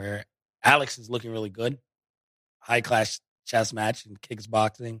round where Alex is looking really good. High-class chess match and kicks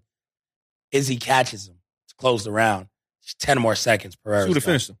boxing. Izzy catches him to close the round. Just 10 more seconds, Pereira. He would have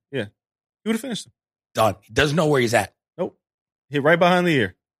finished him. Yeah. He would have finished him. Done. He doesn't know where he's at. Nope. Hit right behind the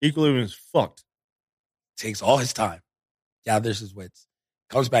ear. Equilibrium is fucked. Takes all his time. Gathers his wits.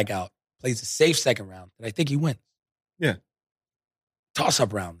 Comes back out. Plays a safe second round. And I think he wins. Yeah.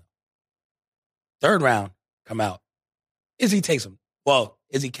 Toss-up round. Third round, come out. Izzy takes him. Well,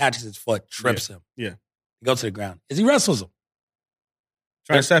 Izzy catches his foot, trips him. Yeah. He goes to the ground. Izzy wrestles him.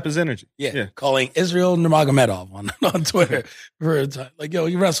 Trying to sap his energy. Yeah. Calling Israel Nurmagomedov on Twitter for a time. Like, yo,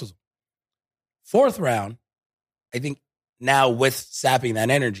 he wrestles him. Fourth round, I think now with sapping that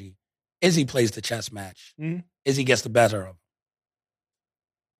energy, Izzy plays the chess match. Mm-hmm. Izzy gets the better of him.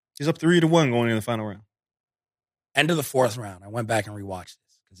 He's up 3-1 going in the final round. End of the fourth round, I went back and rewatched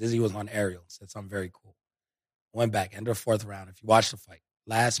this because Izzy was on aerial. Said something very cool. I went back, end of the fourth round. If you watch the fight,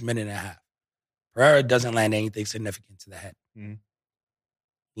 last minute and a half, Pereira doesn't land anything significant to the head. Mm-hmm.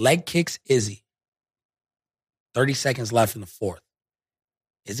 Leg kicks Izzy 30 seconds left in the fourth.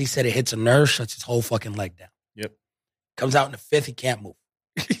 Izzy said it hits a nerve, shuts his whole fucking leg down. Yep. Comes out in the fifth, he can't move.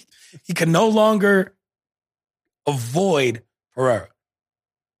 He can no longer avoid Pereira.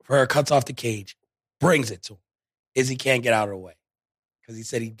 Pereira cuts off the cage, brings it to him. Izzy can't get out of the way because he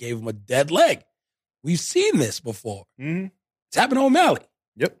said he gave him a dead leg. We've seen this before. Mm-hmm. It's happened to O'Malley.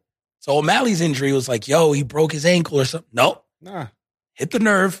 Yep. So O'Malley's injury was like, yo, he broke his ankle or something. Nope. Nah. Hit the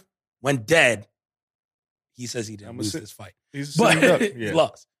nerve, went dead. He says he didn't lose this fight. But he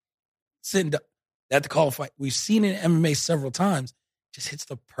lost. Sitting up. They had to call a fight. We've seen it in MMA several times. Just hits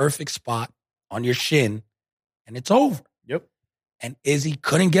the perfect spot on your shin, and it's over. Yep. And Izzy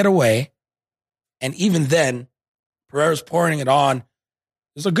couldn't get away. And even then, Pereira's pouring it on.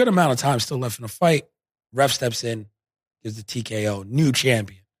 There's a good amount of time still left in the fight. Ref steps in, gives the TKO, new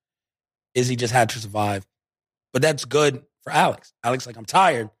champion. Izzy just had to survive. But that's good for Alex. Alex, like, I'm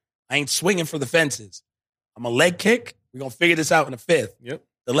tired. I ain't swinging for the fences. I'm a leg kick. We're going to figure this out in the fifth. Yep.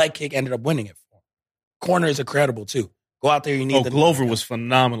 The leg kick ended up winning it for him. Corners are credible, too. Go out there. You need the Glover knockout. was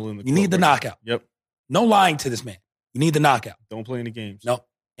phenomenal in the You need the knockout. Yep. No lying to this man. You need the knockout. Don't play any games. No.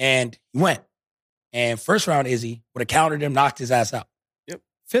 And he went. And first round, Izzy would have countered him, knocked his ass out. Yep.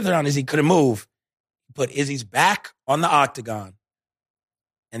 Fifth round, Izzy couldn't move. He put Izzy's back on the octagon.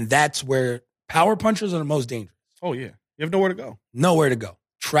 And that's where power punchers are the most dangerous. Oh, yeah. You have nowhere to go. Nowhere to go.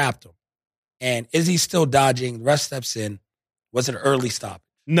 Trapped him. And Izzy's still dodging. The ref steps in. Was it an early stop?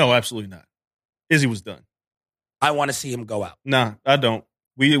 No, absolutely not. Izzy was done. I want to see him go out. Nah, I don't.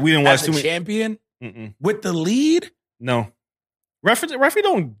 We didn't watch As too a many. champion? Mm-mm. With the lead? No. Referee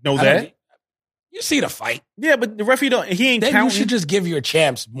don't know that. You see the fight. Yeah, but the referee don't. He ain't Then counting. you should just give your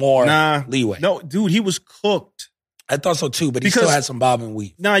champs more leeway. No, dude, he was cooked. I thought so too, but he still had some bob and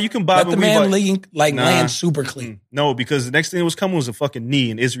weave. Nah, you can bob Let and the weave. man land super clean. No, because the next thing that was coming was a fucking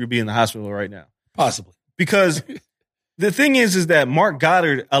knee, and Israel be in the hospital right now. Possibly. Because the thing is that Mark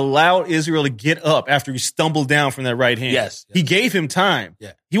Goddard allowed Israel to get up after he stumbled down from that right hand. Yes. He gave him time.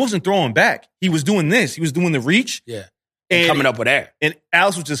 Yeah. He wasn't throwing back. He was doing this. He was doing the reach. Yeah. And coming up with air. And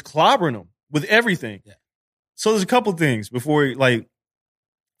Alex was just clobbering him with everything. Yeah. So there's a couple things before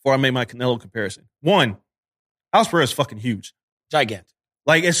I make my Canelo comparison. One, Alex Pereira is fucking huge. Gigantic.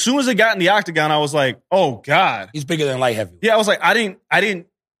 Like, as soon as I got in the octagon, I was like, oh, God. He's bigger than light heavyweight. Yeah, I was like, I didn't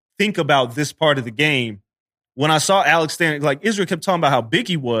think about this part of the game. When I saw Alex standing, like, Israel kept talking about how big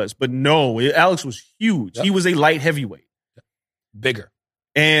he was, but no, Alex was huge. Yep. He was a light heavyweight. Bigger.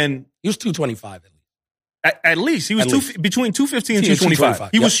 And he was 225 at least. At least. He was between 215 and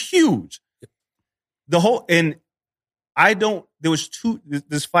 225. He was huge. This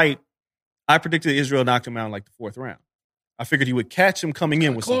fight, I predicted Israel knocked him out in like the fourth round. I figured he would catch him coming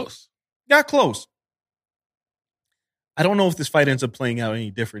in with close. Got close. I don't know if this fight ends up playing out any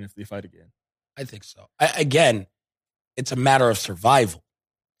different if they fight again. I think so. Again, it's a matter of survival.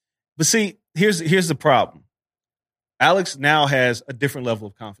 But see, here's the problem. Alex now has a different level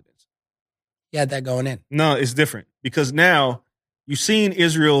of confidence. He had that going in. No, it's different. Because now you've seen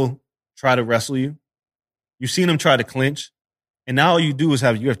Israel try to wrestle you. You've seen him try to clinch. And now all you do is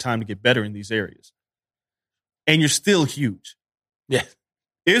you have time to get better in these areas. And you're still huge. Yeah.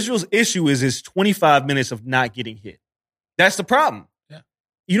 Israel's issue is his 25 minutes of not getting hit. That's the problem.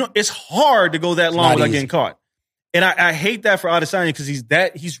 Yeah. It's hard to go that long without getting caught. And I hate that for Adesanya because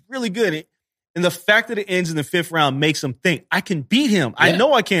he's really good. And the fact that it ends in the fifth round makes him think, I can beat him. Yeah. I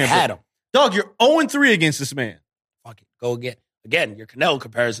know I can. Had him. Dog, you're 0-3 against this man. Fuck it. Go again. Again, your Canelo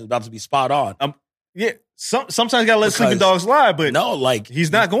comparison is about to be spot on. Yeah. Sometimes you got to let sleeping dogs lie, but no, like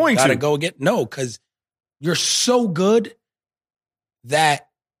he's not going to. Got to go again. No, because you're so good that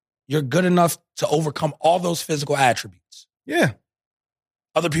you're good enough to overcome all those physical attributes. Yeah.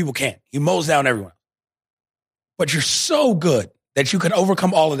 Other people can't. He mows down everyone. But you're so good that you can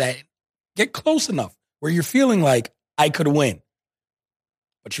overcome all of that. Get close enough where you're feeling like I could win.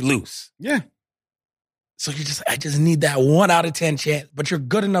 But you lose. Yeah. So I just need that 1 out of 10 chance. But you're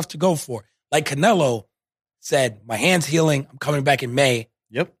good enough to go for it. Like Canelo said, my hand's healing. I'm coming back in May.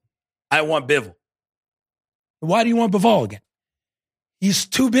 Yep. I want Bivol. Why do you want Bivol again? He's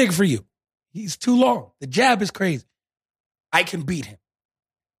too big for you. He's too long. The jab is crazy. I can beat him.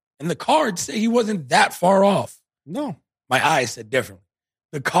 And the cards say he wasn't that far off. No. My eyes said differently.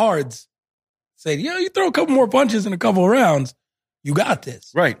 The cards said, you throw a couple more punches in a couple of rounds, you got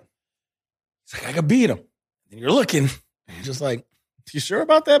this. Right. He's like, I could beat him. And you're looking, and you're just like, you sure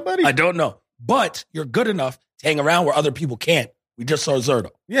about that, buddy? I don't know. But you're good enough to hang around where other people can't. We just saw Zerto.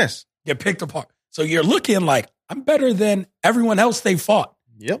 Yes. Get picked apart. So you're looking like, I'm better than everyone else they fought.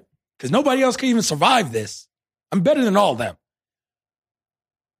 Yep. Because nobody else can even survive this. I'm better than all of them.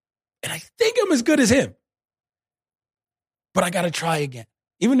 And I think I'm as good as him. but I got to try again.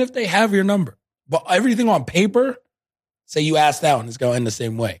 Even if they have your number. But everything on paper, say you asked out and it's going to end the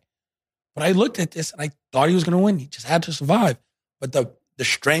same way. But I looked at this and I thought he was going to win. He just had to survive. But the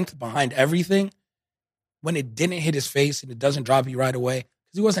strength behind everything, when it didn't hit his face and it doesn't drop you right away,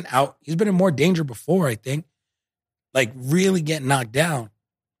 because he wasn't out. He's been in more danger before, I think. Like really getting knocked down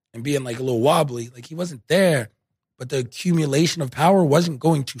and being like a little wobbly. Like he wasn't there. But the accumulation of power wasn't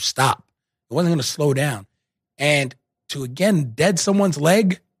going to stop. It wasn't going to slow down. And to, again, dead someone's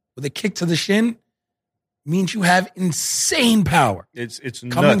leg with a kick to the shin means you have insane power. It's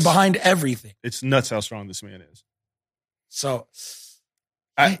coming nuts. Behind everything. It's nuts how strong this man is. So,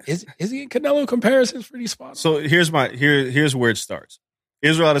 is he in Canelo comparisons for these spots? So here's where it starts.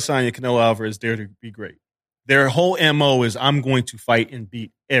 Israel Adesanya, Canelo Alvarez dare to be great. Their whole MO is I'm going to fight and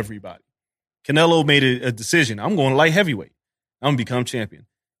beat everybody. Canelo made a decision. I'm going to light heavyweight. I'm going to become champion.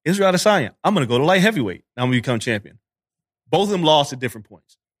 Israel Adesanya, I'm going to go to light heavyweight. I'm going to become champion. Both of them lost at different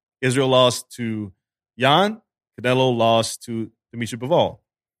points. Israel lost to Jan. Canelo lost to Dimitri Bivol.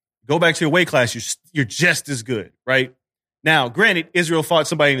 Go back to your weight class. You're just as good, right? Now, granted, Israel fought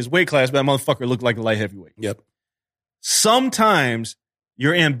somebody in his weight class, but that motherfucker looked like a light heavyweight. Yep. Sometimes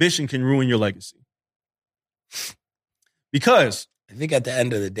your ambition can ruin your legacy. Because I think at the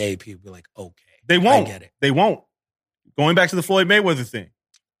end of the day, people be like, okay. They won't. I get it. They won't. Going back to the Floyd Mayweather thing.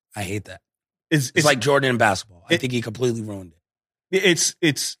 I hate that. It's like Jordan in basketball. I think he completely ruined it.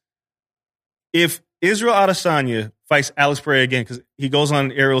 It's if Israel Adesanya fights Alex Pereira again, because he goes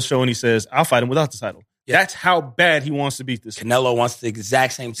on Ariel's show and he says, I'll fight him without the title. Yeah. That's how bad he wants to beat this. Canelo wants the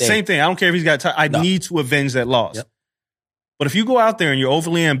exact same thing. Same thing. I don't care if he's got time. I need to avenge that loss. Yep. But if you go out there and you're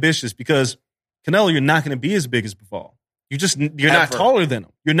overly ambitious, because Canelo, you're not going to be as big as Bivol. You're not taller than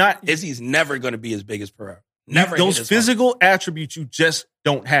him. You're not. Izzy's never going to be as big as Pereira. Never. Those physical attributes you just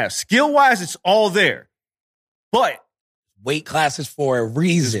don't have. Skill-wise, it's all there. But weight classes for a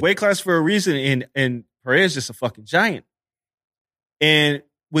reason. Weight class for a reason, and Pereira's just a fucking giant. And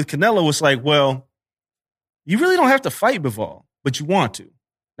with Canelo, it's like, well, you really don't have to fight Bivol, but you want to.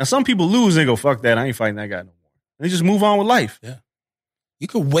 Now, some people lose and go, fuck that, I ain't fighting that guy no more. And they just move on with life. Yeah. You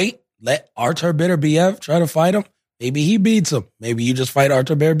could wait, let Artur Beterbiev try to fight him. Maybe he beats him. Maybe you just fight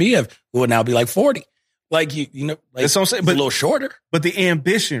Artur Beterbiev, who would now be like 40. Like, you know, like that's what I'm saying, but a little shorter. But the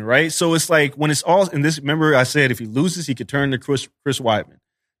ambition, right? So it's like when it's all, and this, remember I said if he loses, he could turn to Chris Weidman.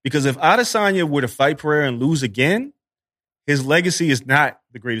 Because if Adesanya were to fight Pereira and lose again, his legacy is not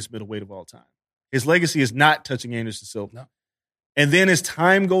the greatest middleweight of all time. His legacy is not touching Anderson Silva. No. And then as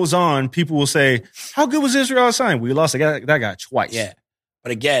time goes on, people will say, how good was Israel Adesanya? We lost that guy twice. Yeah.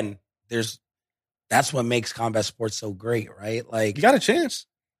 But again, that's what makes combat sports so great, right? Like, you got a chance.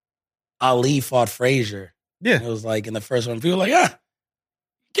 Ali fought Frazier. Yeah. It was like in the first one, people were like, you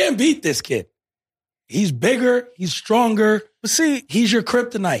can't beat this kid. He's bigger, he's stronger. But see, he's your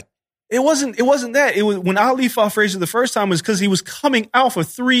kryptonite. It wasn't that. It was when Ali fought Frazier the first time was because he was coming out for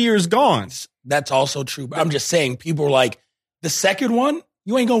 3 years gone. That's also true. But I'm just saying, people were like, the second one,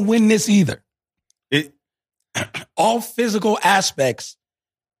 you ain't gonna win this either. All physical aspects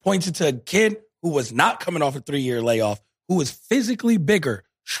pointed to a kid who was not coming off a 3-year layoff, who was physically bigger,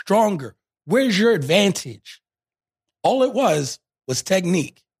 stronger. Where's your advantage? All it was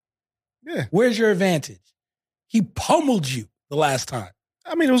technique. Yeah. Where's your advantage? He pummeled you the last time.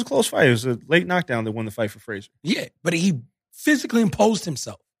 I mean, it was a close fight. It was a late knockdown that won the fight for Frazier. Yeah, but he physically imposed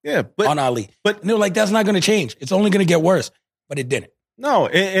himself on Ali. But and they were like, that's not going to change. It's only going to get worse. But it didn't. No,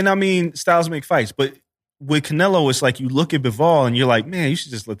 and I mean, styles make fights. But with Canelo, it's like you look at Bivol and you're like, man, you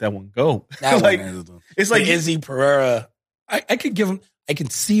should just let that one go. It's like Izzy Pereira. I could give him. I can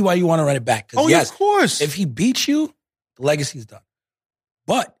see why you want to run it back. Oh, yes, of course. If he beats you, the legacy's done.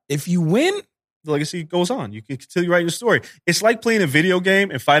 But if you win, the legacy goes on. You can continue writing your story. It's like playing a video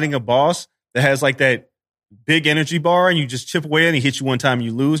game and fighting a boss that has like that big energy bar and you just chip away and he hits you one time and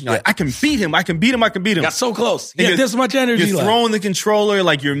you lose. And you're like, I can beat him. I can beat him. I can beat him. Got so close. Yeah, this much energy. You're throwing the controller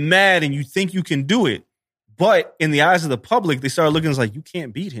like you're mad and you think you can do it. But in the eyes of the public, they start looking like you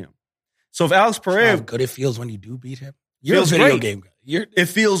can't beat him. So if Alex Pereira... How good it feels when you do beat him. You're a video game guy. It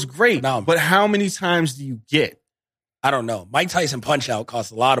feels great. No, but how many times do you get? I don't know. Mike Tyson Punch-Out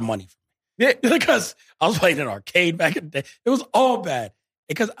cost a lot of money for me. Yeah. Because I was playing an arcade back in the day. It was all bad.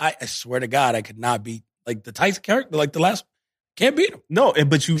 Because I swear to God, I could not beat like the Tyson character, like the last. Can't beat him. No,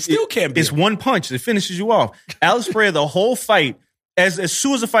 but you still can't beat him. It's one punch that finishes you off. Alex Pereira, the whole fight, as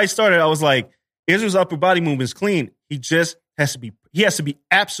soon as the fight started, I was like, Israel's upper body movement is clean. He just has to be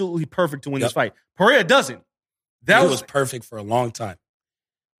absolutely perfect to win this fight. Pereira doesn't. That was perfect for a long time.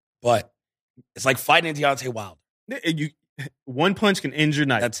 But it's like fighting Deontay Wilder. One punch can end your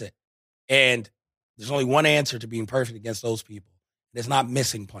night. That's it. And There's only one answer to being perfect against those people. It's not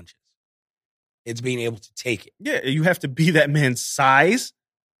missing punches. It's being able to take it. Yeah, you have to be that man's size.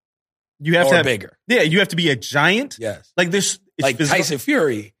 You have to have bigger. Yeah, you have to be a giant. Yes. Like this. Like Tyson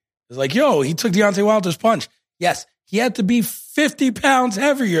Fury. It's like, yo, he took Deontay Wilder's punch. Yes. He had to be 50 pounds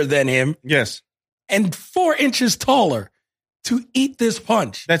heavier than him. Yes. And 4 inches taller to eat this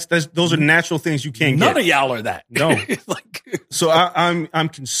punch. Those are natural things you can't get. None of y'all are that. No. Like, so I'm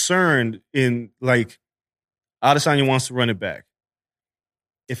concerned in like Adesanya wants to run it back.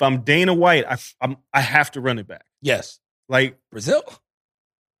 If I'm Dana White, I have to run it back. Yes. Like Brazil?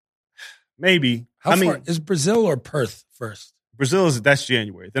 Maybe. How far is Brazil or Perth first? Brazil that's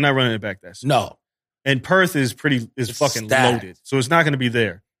January. They're not running it back that soon. No. And Perth is fucking loaded. So it's not going to be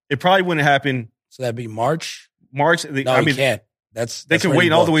there. It probably wouldn't happen. So that'd be March? March. You can't. They can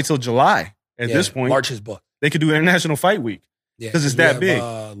wait all the way till July at this point. March is booked. They could do International Fight Week because it's that big.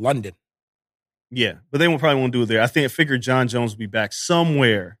 London. Yeah, but they probably won't do it there. I figured John Jones will be back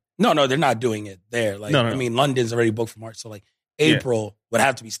somewhere. No, they're not doing it there. Like, no. I mean, London's already booked for March. So like April would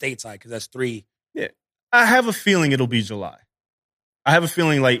have to be stateside because that's 3. Yeah. I have a feeling it'll be July. I have a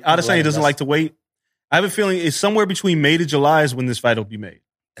feeling like Adesanya doesn't like to wait. I have a feeling it's somewhere between May to July is when this fight will be made.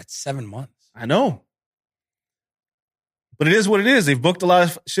 That's 7 months. I know. But it is what it is. They've booked a lot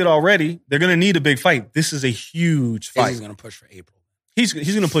of shit already. They're going to need a big fight. This is a huge fight. He's going to push for April. He's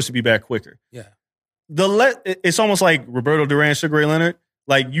going to push to be back quicker. Yeah. It's almost like Roberto Duran, Sugar Ray Leonard.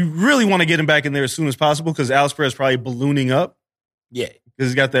 Like, you really want to get him back in there as soon as possible because Alex Perez is probably ballooning up. Yeah.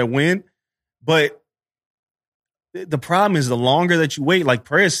 Because he's got that win. But the problem is the longer that you wait, like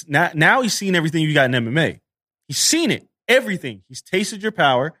Perez, now he's seen everything you got in MMA. He's seen it. Everything. He's tasted your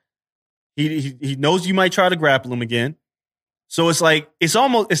power. He knows you might try to grapple him again. So it's like, it's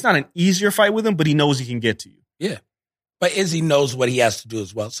not an easier fight with him, but he knows he can get to you. Yeah. But Izzy knows what he has to do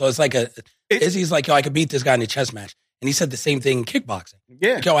as well. So it's like Izzy's like, yo, I could beat this guy in a chess match. And he said the same thing in kickboxing.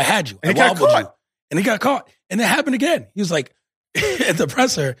 Yeah. Like, yo, I had you. And I wobbled you. And he got caught. And it happened again. He was like, at the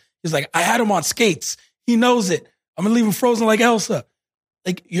presser, he's like, I had him on skates. He knows it. I'm going to leave him frozen like Elsa.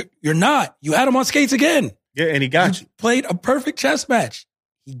 Like, you're not. You had him on skates again. Yeah, and he got you. Played a perfect chess match.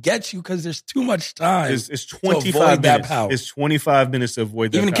 He gets you because there's too much time. It's 25 minutes. It's 25 minutes to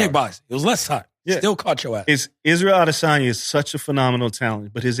avoid that Even power. in kickboxing, it was less time. Yeah. Still caught your ass. Israel Adesanya is such a phenomenal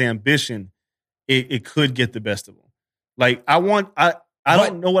talent, but his ambition, it could get the best of him. Like, I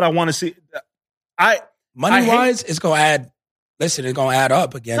don't know what I want to see. Money-wise, it's going to add, listen, it's going to add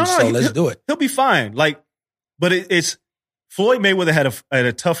up again, let's do it. He'll be fine. Like, but it's, Floyd Mayweather had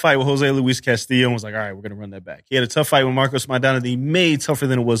a tough fight with Jose Luis Castillo and was like, all right, we're going to run that back. He had a tough fight with Marcos Maidana that he made tougher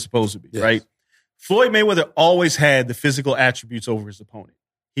than it was supposed to be, right? Floyd Mayweather always had the physical attributes over his opponent.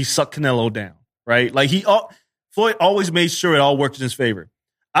 He sucked Canelo down, right? Like, Floyd always made sure it all worked in his favor.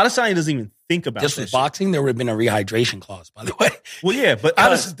 Adesanya doesn't even think about this. Just with boxing, there would have been a rehydration clause, by the way. Well, yeah, but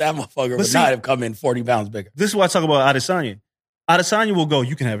that motherfucker would not have come in 40 pounds bigger. This is why I talk about Adesanya. Adesanya will go,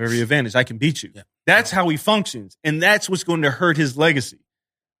 you can have every advantage. I can beat you. Yeah. That's how he functions. And that's what's going to hurt his legacy,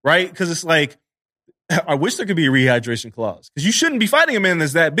 right? Because it's like, I wish there could be a rehydration clause because you shouldn't be fighting a man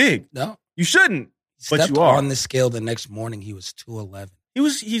that's that big. No. You shouldn't. But you are. On the scale the next morning, he was 211.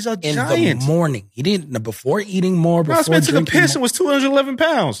 He's a in giant. In the morning. He didn't, before eating more, before drinking took a piss and was 211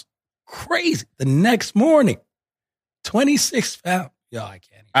 pounds. Crazy. The next morning, 26 pounds. Yo, I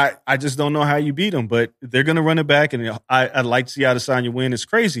can't. I just don't know how you beat him, but they're going to run it back, and I'd like to see Adesanya win. It's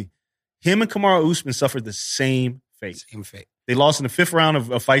crazy. Him and Kamaru Usman suffered the same fate. They lost in the 5th round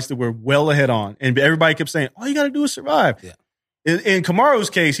of fights that were well ahead on, and everybody kept saying, all you got to do is survive. Yeah. In Kamaru's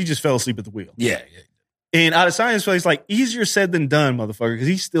case, he just fell asleep at the wheel. Yeah. In Adesanya's case, like, easier said than done, motherfucker, because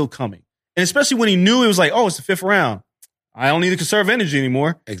he's still coming. And especially when he knew it was like, oh, it's the 5th round. I don't need to conserve energy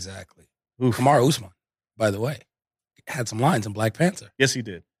anymore. Exactly. Kamaru Usman, by the way, had some lines in Black Panther. Yes, he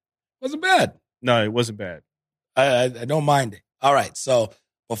did. Wasn't bad. No, it wasn't bad. I don't mind it. All right. So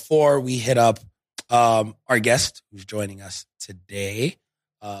before we hit up our guest who's joining us today,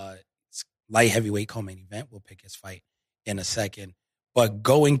 it's light heavyweight co-main event. We'll pick his fight in a second. But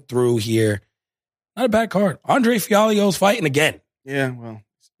going through here, not a bad card. Andre Fialio's fighting again. Yeah, well,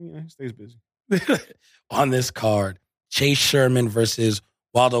 he stays busy. On this card, Chase Sherman versus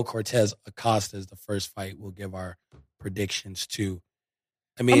Waldo Cortez Acosta is the first fight we'll give our predictions to.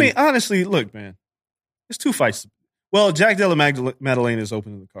 I mean, honestly, look, man, there's 2 fights. Well, Jack Della Maddalena is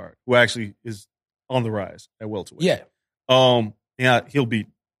opening the card, who actually is on the rise at welterweight. Yeah. Yeah, he'll beat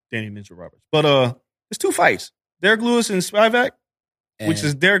Danny Ninja Roberts. But there's 2 fights. Derek Lewis and Spivak, which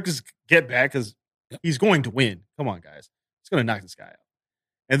is Derek's get back because he's going to win. Come on, guys. He's going to knock this guy out.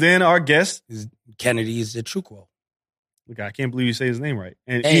 And then our guest is Kennedy Nzechukwu. Look, I can't believe you say his name right.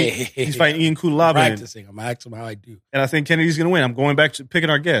 And Hey, he's fighting Ian Kudalaba. practicing. I'm asking him how I do. And I think Kennedy's going to win. I'm going back to picking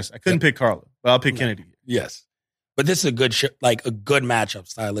our guest. I couldn't pick Carla, but I'll pick Kennedy. Yes. But this is a good a good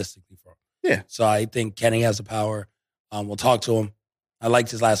matchup stylistically for him. Yeah. So I think Kenny has the power. We'll talk to him. I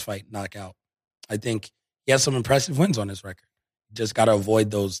liked his last fight, knockout. I think he has some impressive wins on his record. Just got to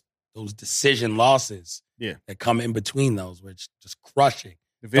avoid those decision losses that come in between those, which just crushing.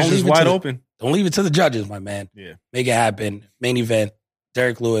 Division's wide open. Don't leave it to the judges, my man. Yeah. Make it happen. Main event,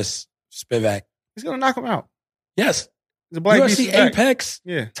 Derek Lewis, Spivak. He's going to knock him out. Yes. He's a black UFC Apex,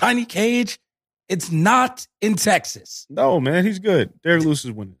 yeah. tiny cage. It's not in Texas. No, man, he's good. Derek Lewis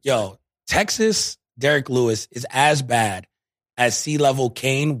is winning. Yo, Texas, Derek Lewis is as bad as C-level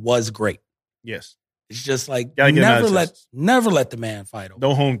Kane was great. Yes. It's just like never let the man fight over.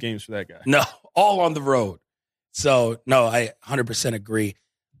 No home games for that guy. No, all on the road. So, no, I 100% agree.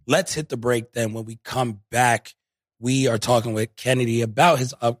 Let's hit the break then. When we come back, we are talking with Kennedy about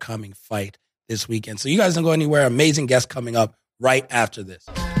his upcoming fight this weekend. So you guys don't go anywhere. Amazing guest coming up right after this.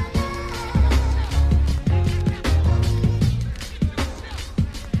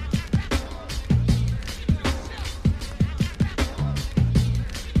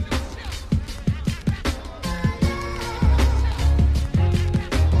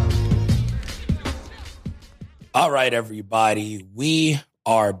 All right, everybody. We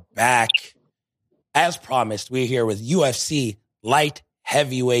are back. As promised, we're here with UFC light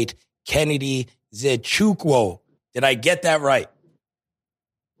heavyweight Kennedy Nzechukwu. Did I get that right?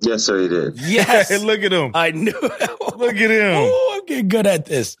 Yes, sir, you did. Yes. Look at him. I knew. Look at him. Oh, I'm getting good at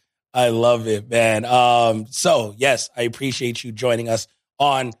this. I love it, man. So, yes, I appreciate you joining us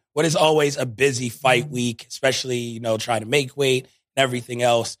on what is always a busy fight week, especially, trying to make weight and everything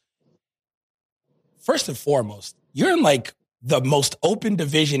else. First and foremost, you're in like the most open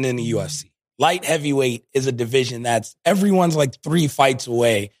division in the UFC. Light heavyweight is a division that's everyone's like 3 fights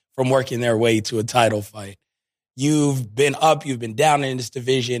away from working their way to a title fight. You've been up, you've been down in this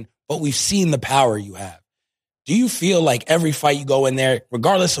division, but we've seen the power you have. Do you feel like every fight you go in there,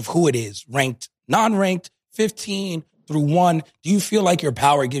 regardless of who it is, ranked, non-ranked, 15 through 1, do you feel like your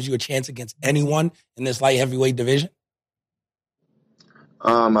power gives you a chance against anyone in this light heavyweight division?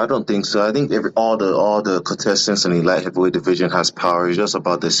 I don't think so. I think all the contestants in the light heavyweight division has power. It's just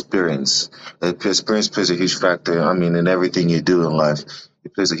about the experience. The experience plays a huge factor. I mean, in everything you do in life,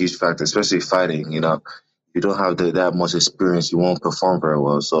 it plays a huge factor, especially fighting. If you don't have that much experience, you won't perform very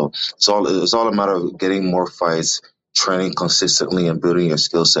well. So it's all a matter of getting more fights, training consistently, and building your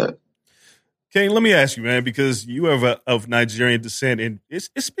skill set. Kane, let me ask you, man, because you are of Nigerian descent, and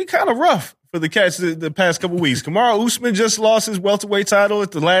it's been kind of rough for the cats the past couple of weeks. Kamaru Usman just lost his welterweight title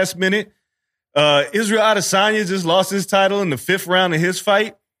at the last minute. Israel Adesanya just lost his title in the 5th round of his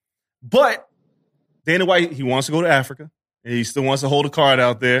fight. But Dana White, he wants to go to Africa, and he still wants to hold a card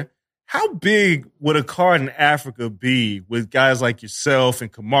out there. How big would a card in Africa be with guys like yourself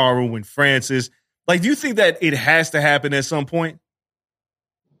and Kamaru and Francis? Like, do you think that it has to happen at some point?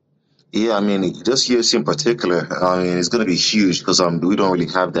 Yeah, I mean, this UFC in particular, it's going to be huge because we don't really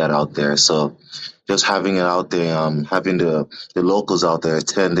have that out there. So just having it out there, having the locals out there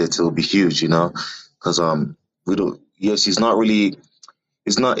attend it will be huge, because we don't. UFC's not really.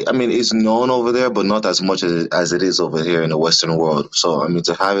 It's not. I mean, it's known over there, but not as much as it is over here in the Western world. So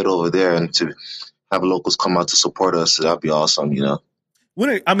to have it over there and to have locals come out to support us, that'd be awesome, and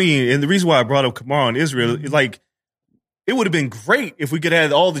the reason why I brought up Kamaru and Israel is like, it would have been great if we could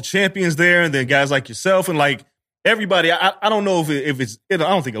have all the champions there and then guys like yourself and like everybody. I don't know if it's, I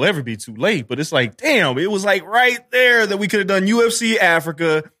don't think it'll ever be too late, but it's like, damn, it was like right there that we could have done UFC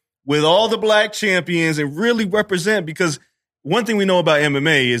Africa with all the black champions and really represent, because one thing we know about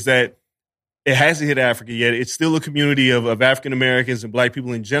MMA is that it hasn't hit Africa yet. It's still a community of African Americans and black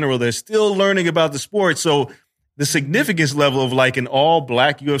people in general. They're still learning about the sport. So the significance level of like an all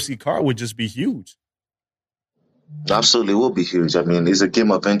black UFC card would just be huge. Absolutely, it will be huge. I mean, it's a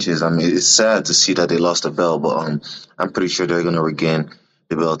game of inches. I mean, it's sad to see that they lost the belt, but I'm pretty sure they're going to regain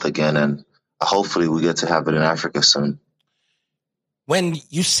the belt again, and hopefully we get to have it in Africa soon. When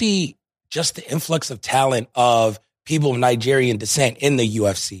you see just the influx of talent of people of Nigerian descent in the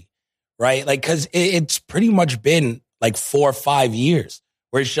UFC, right? Like, because it's pretty much been like 4 or 5 years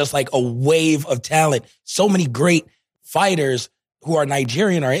where it's just like a wave of talent. So many great fighters who are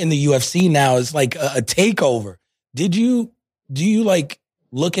Nigerian are in the UFC now. It's like a takeover. Do you like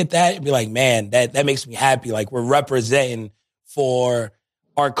look at that and be like, man, that makes me happy. Like, we're representing for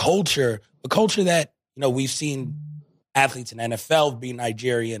our culture, a culture that, we've seen athletes in NFL be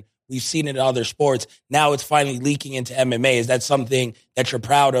Nigerian. We've seen it in other sports. Now it's finally leaking into MMA. Is that something that you're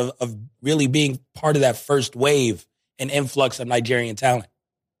proud of really being part of that first wave an influx of Nigerian talent?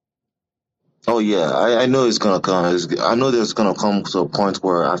 Oh yeah, I know it's gonna come. I know there's gonna come to a point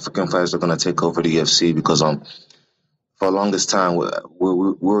where African fighters are gonna take over the UFC because for the longest time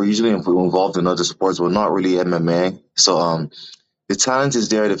we're usually involved in other sports, but not really MMA. So the talent is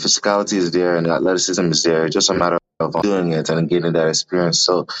there, the physicality is there, and the athleticism is there. It's just a matter of doing it and getting that experience.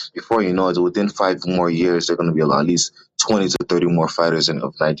 So before you know it, within 5 more years, there are going to be at least 20 to 30 more fighters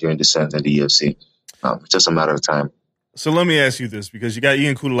of Nigerian descent in the UFC. It's just a matter of time. So let me ask you this, because you got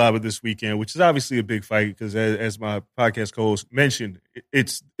Ian Kudalaba this weekend, which is obviously a big fight because, as my podcast co-host mentioned,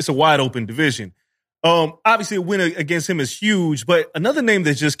 it's a wide open division. Obviously, a win against him is huge, but another name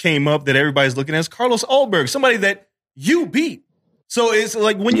that just came up that everybody's looking at is Carlos Ulberg, somebody that you beat. So it's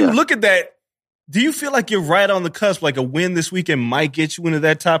like when you look at that, do you feel like you're right on the cusp, like a win this weekend might get you into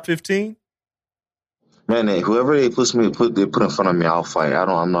that top 15? Man, whoever they put in front of me, I'll fight.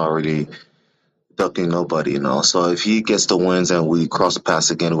 I'm not really ducking nobody, So if he gets the wins and we cross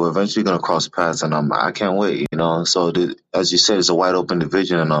paths again, we're eventually going to cross paths, and I can't wait, So as you said, it's a wide open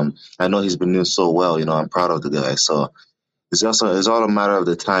division, and I know he's been doing so well, I'm proud of the guy. So it's all a matter of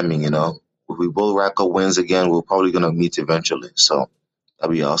the timing, If we both rack up wins again, we're probably going to meet eventually. So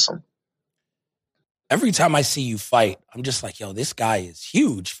that'd be awesome. Every time I see you fight, I'm just like, yo, this guy is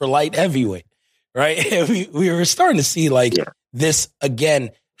huge for light heavyweight, right? we were starting to see this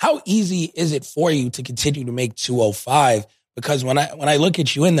again. How easy is it for you to continue to make 205? Because when I look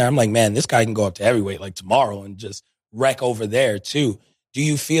at you in there, I'm like, man, this guy can go up to heavyweight like tomorrow and just wreck over there too. Do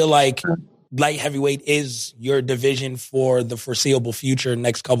you feel like light heavyweight is your division for the foreseeable future,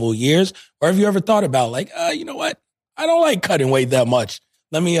 next couple of years? Or have you ever thought about like, you know what? I don't like cutting weight that much.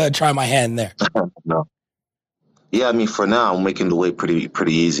 Let me try my hand there. No. Yeah, I mean, for now, I'm making the weight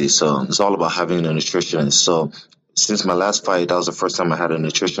pretty easy. So it's all about having a nutritionist. So since my last fight, that was the first time I had a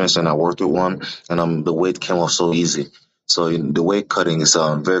nutritionist, and I worked with one, and the weight came off so easy. So the weight cutting is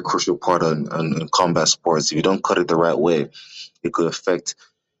a very crucial part in combat sports. If you don't cut it the right way, it could affect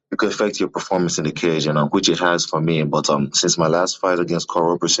your performance in the cage, which it has for me. But since my last fight against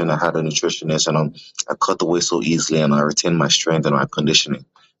Carl Robertson, I had a nutritionist, and I cut the weight so easily, and I retained my strength and my conditioning.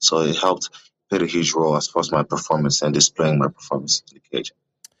 So it played a huge role as far as my performance and displaying my performance in the cage.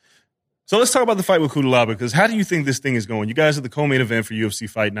 So let's talk about the fight with Kudalaba, because how do you think this thing is going? You guys are the co-main event for UFC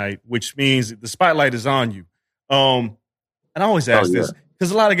Fight Night, which means the spotlight is on you. And I always ask this,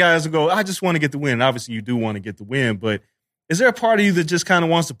 because a lot of guys will go, I just want to get the win. Obviously, you do want to get the win, but is there a part of you that just kind of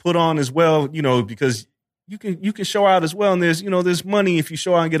wants to put on as well, because you can show out as well, and there's money if you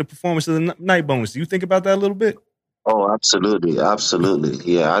show out and get a performance of the night bonus. Do you think about that a little bit? Oh, absolutely.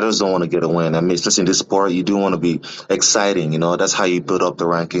 Absolutely. Yeah, I just don't want to get a win. I mean, especially in this sport, you do want to be exciting. That's how you build up the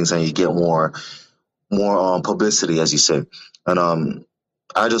rankings and you get more publicity, as you said. And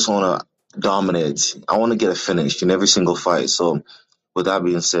I just want to dominate. I want to get a finish in every single fight. So with that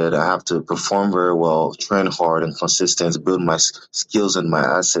being said, I have to perform very well, train hard and consistent, build my skills and my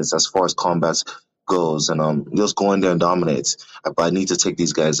assets as far as combat goes, and just go in there and dominate. But I need to take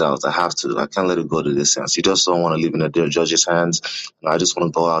these guys out. I have to. I can't let it go to this sense. You just don't want to leave it in the judges' hands. And I just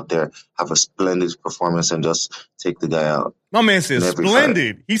want to go out there, have a splendid performance, and just take the guy out. My man said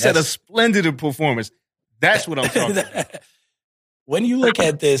splendid. Fight. He said a splendid performance. That's what I'm talking about. When you look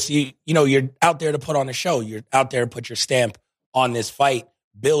at this, you're out there to put on a show. You're out there to put your stamp on this fight,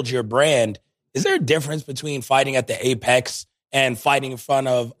 build your brand. Is there a difference between fighting at the Apex and fighting in front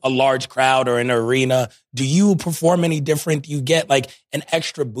of a large crowd or an arena? Do you perform any different? Do you get like an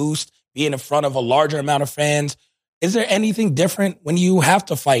extra boost being in front of a larger amount of fans? Is there anything different when you have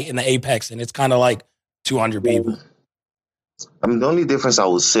to fight in the Apex and it's kind of like 200 people? I mean, the only difference I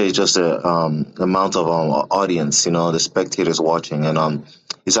would say is just the amount of audience, the spectators watching. And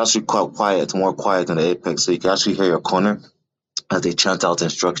it's actually quite quiet, more quiet than the Apex. So you can actually hear your corner as they chant out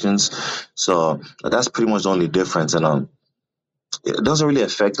instructions. So that's pretty much the only difference. And it doesn't really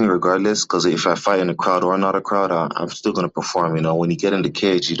affect me regardless, because if I fight in a crowd or not a crowd, I'm still going to perform. When you get in the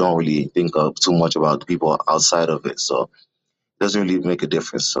cage, you don't really think too much about the people outside of it. So it doesn't really make a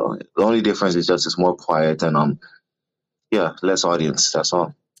difference. So the only difference is just it's more quiet and, less audience. That's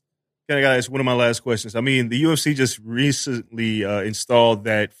all. Okay, guys, one of my last questions. I mean, the UFC just recently installed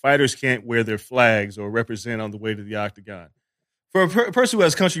that fighters can't wear their flags or represent on the way to the octagon. For a person who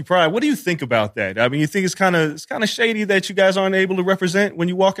has country pride, what do you think about that? I mean, you think it's kind of shady that you guys aren't able to represent when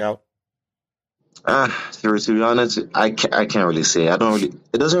you walk out? To be honest, I can't really say. It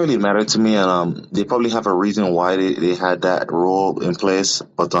doesn't really matter to me, and they probably have a reason why they had that rule in place.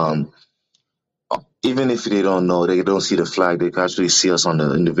 But even if they don't know, they don't see the flag, they can actually see us on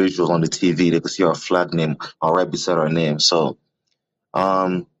the individuals on the TV. They can see our flag name right beside our name. So,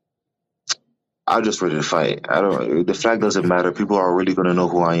 I I'm just ready to fight. The flag doesn't matter. People are really going to know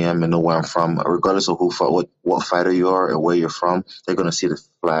who I am and know where I'm from, regardless of what fighter you are or where you're from. They're going to see the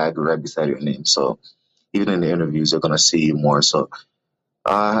flag right beside your name. So even in the interviews, they're going to see you more. So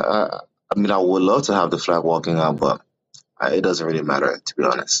I would love to have the flag walking out, but it doesn't really matter, to be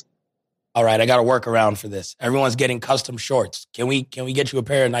honest. All right, I got to work around for this. Everyone's getting custom shorts. Can we get you a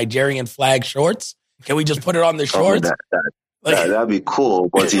pair of Nigerian flag shorts? Can we just put it on the shorts? That'd be cool,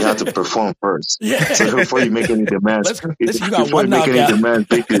 but you have to perform first. Yeah. So before you make any demands,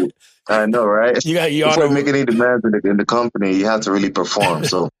 I know, right? Before you make any demands in the company, you have to really perform.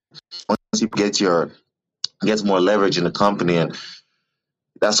 So once you get more leverage in the company, and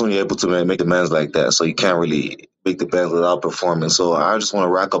that's when you're able to make demands like that. So you can't really make demands without performing. So I just want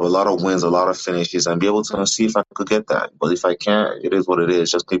to rack up a lot of wins, a lot of finishes, and be able to see if I could get that. But if I can't, it is what it is.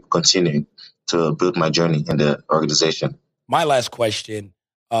 Just keep continuing to build my journey in the organization. My last question,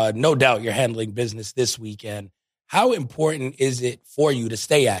 no doubt you're handling business this weekend. How important is it for you to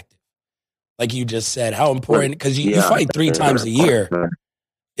stay active? Like you just said, how important, because you fight 3 times a year.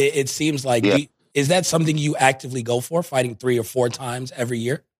 It seems like, is that something you actively go for, fighting 3 or 4 times every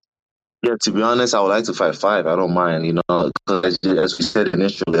year? Yeah, to be honest, I would like to fight 5. I don't mind, because as we said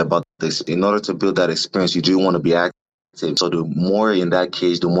initially about this, in order to build that experience, you do want to be active. So the more in that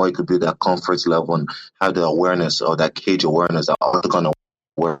cage, the more you could build that comfort level and have the awareness or that cage awareness that I'm going to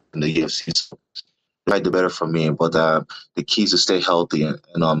work in the UFC. So like the better for me. But the key is to stay healthy and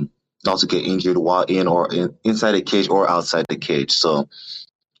not to get injured while inside the cage or outside the cage. So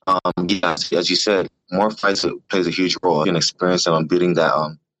as you said, more fights plays a huge role in experience and on building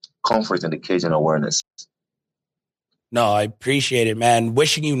that comfort in the cage and awareness. No, I appreciate it, man.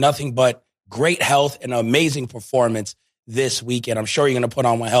 Wishing you nothing but great health and amazing performance this weekend. I'm sure you're going to put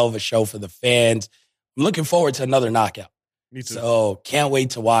on one hell of a show for the fans. I'm looking forward to another knockout. Me too. So can't wait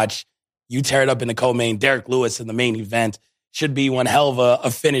to watch you tear it up in the co-main. Derek Lewis in the main event. Should be one hell of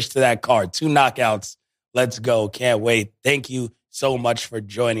a finish to that card. 2 knockouts. Let's go. Can't wait. Thank you so much for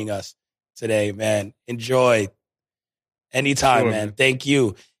joining us today, man. Enjoy. Anytime, man. Thank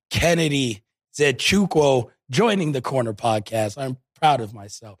you. Kennedy Nzechukwu joining the Corner Podcast. I'm proud of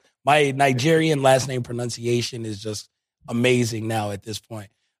myself. My Nigerian last name pronunciation is just amazing now at this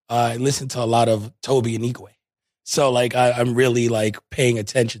point. I listen to a lot of Toby and Igwe. So, I'm really, paying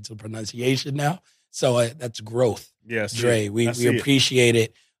attention to pronunciation now. So, that's growth. Yes, Dre, we appreciate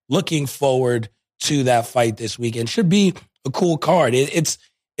it. Looking forward to that fight this weekend. Should be a cool card. It's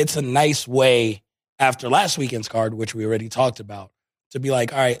a nice way after last weekend's card, which we already talked about, to be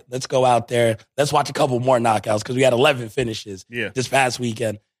like, all right, let's go out there. Let's watch a couple more knockouts because we had 11 finishes this past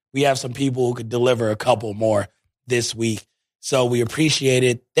weekend. We have some people who could deliver a couple more this week. So we appreciate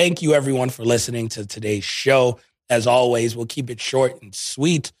it. Thank you, everyone, for listening to today's show. As always, we'll keep it short and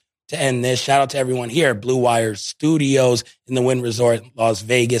sweet to end this. Shout out to everyone here at Blue Wire Studios in the Wynn Resort, Las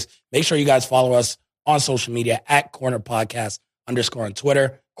Vegas. Make sure you guys follow us on social media at Corner Podcast _ on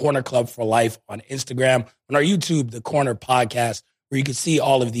Twitter, Corner Club for Life on Instagram, on our YouTube, The Corner Podcast, where you can see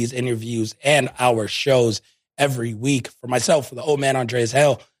all of these interviews and our shows every week. For myself, for the old man, Andreas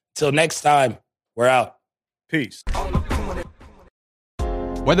Hale. Till next time, we're out. Peace.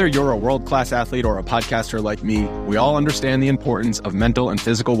 Whether you're a world-class athlete or a podcaster like me, we all understand the importance of mental and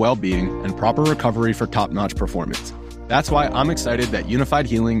physical well-being and proper recovery for top-notch performance. That's why I'm excited that Unified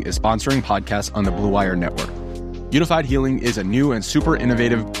Healing is sponsoring podcasts on the Blue Wire Network. Unified Healing is a new and super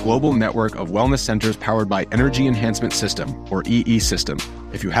innovative global network of wellness centers powered by Energy Enhancement System, or EE System.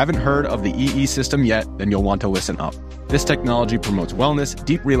 If you haven't heard of the EE System yet, then you'll want to listen up. This technology promotes wellness,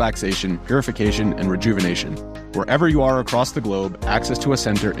 deep relaxation, purification, and rejuvenation. Wherever you are across the globe, access to a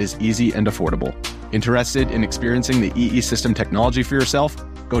center is easy and affordable. Interested in experiencing the EE System technology for yourself?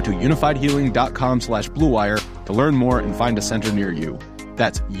 Go to unifiedhealing.com/bluewire to learn more and find a center near you.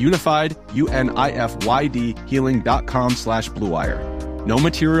 That's unified, UNIFYD, healing.com/bluewire. No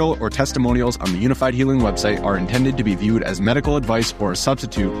material or testimonials on the Unified Healing website are intended to be viewed as medical advice or a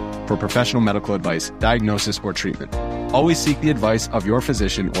substitute for professional medical advice, diagnosis, or treatment. Always seek the advice of your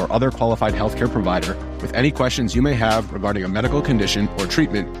physician or other qualified healthcare provider with any questions you may have regarding a medical condition or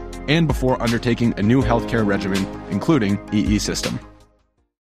treatment and before undertaking a new healthcare regimen, including EE System.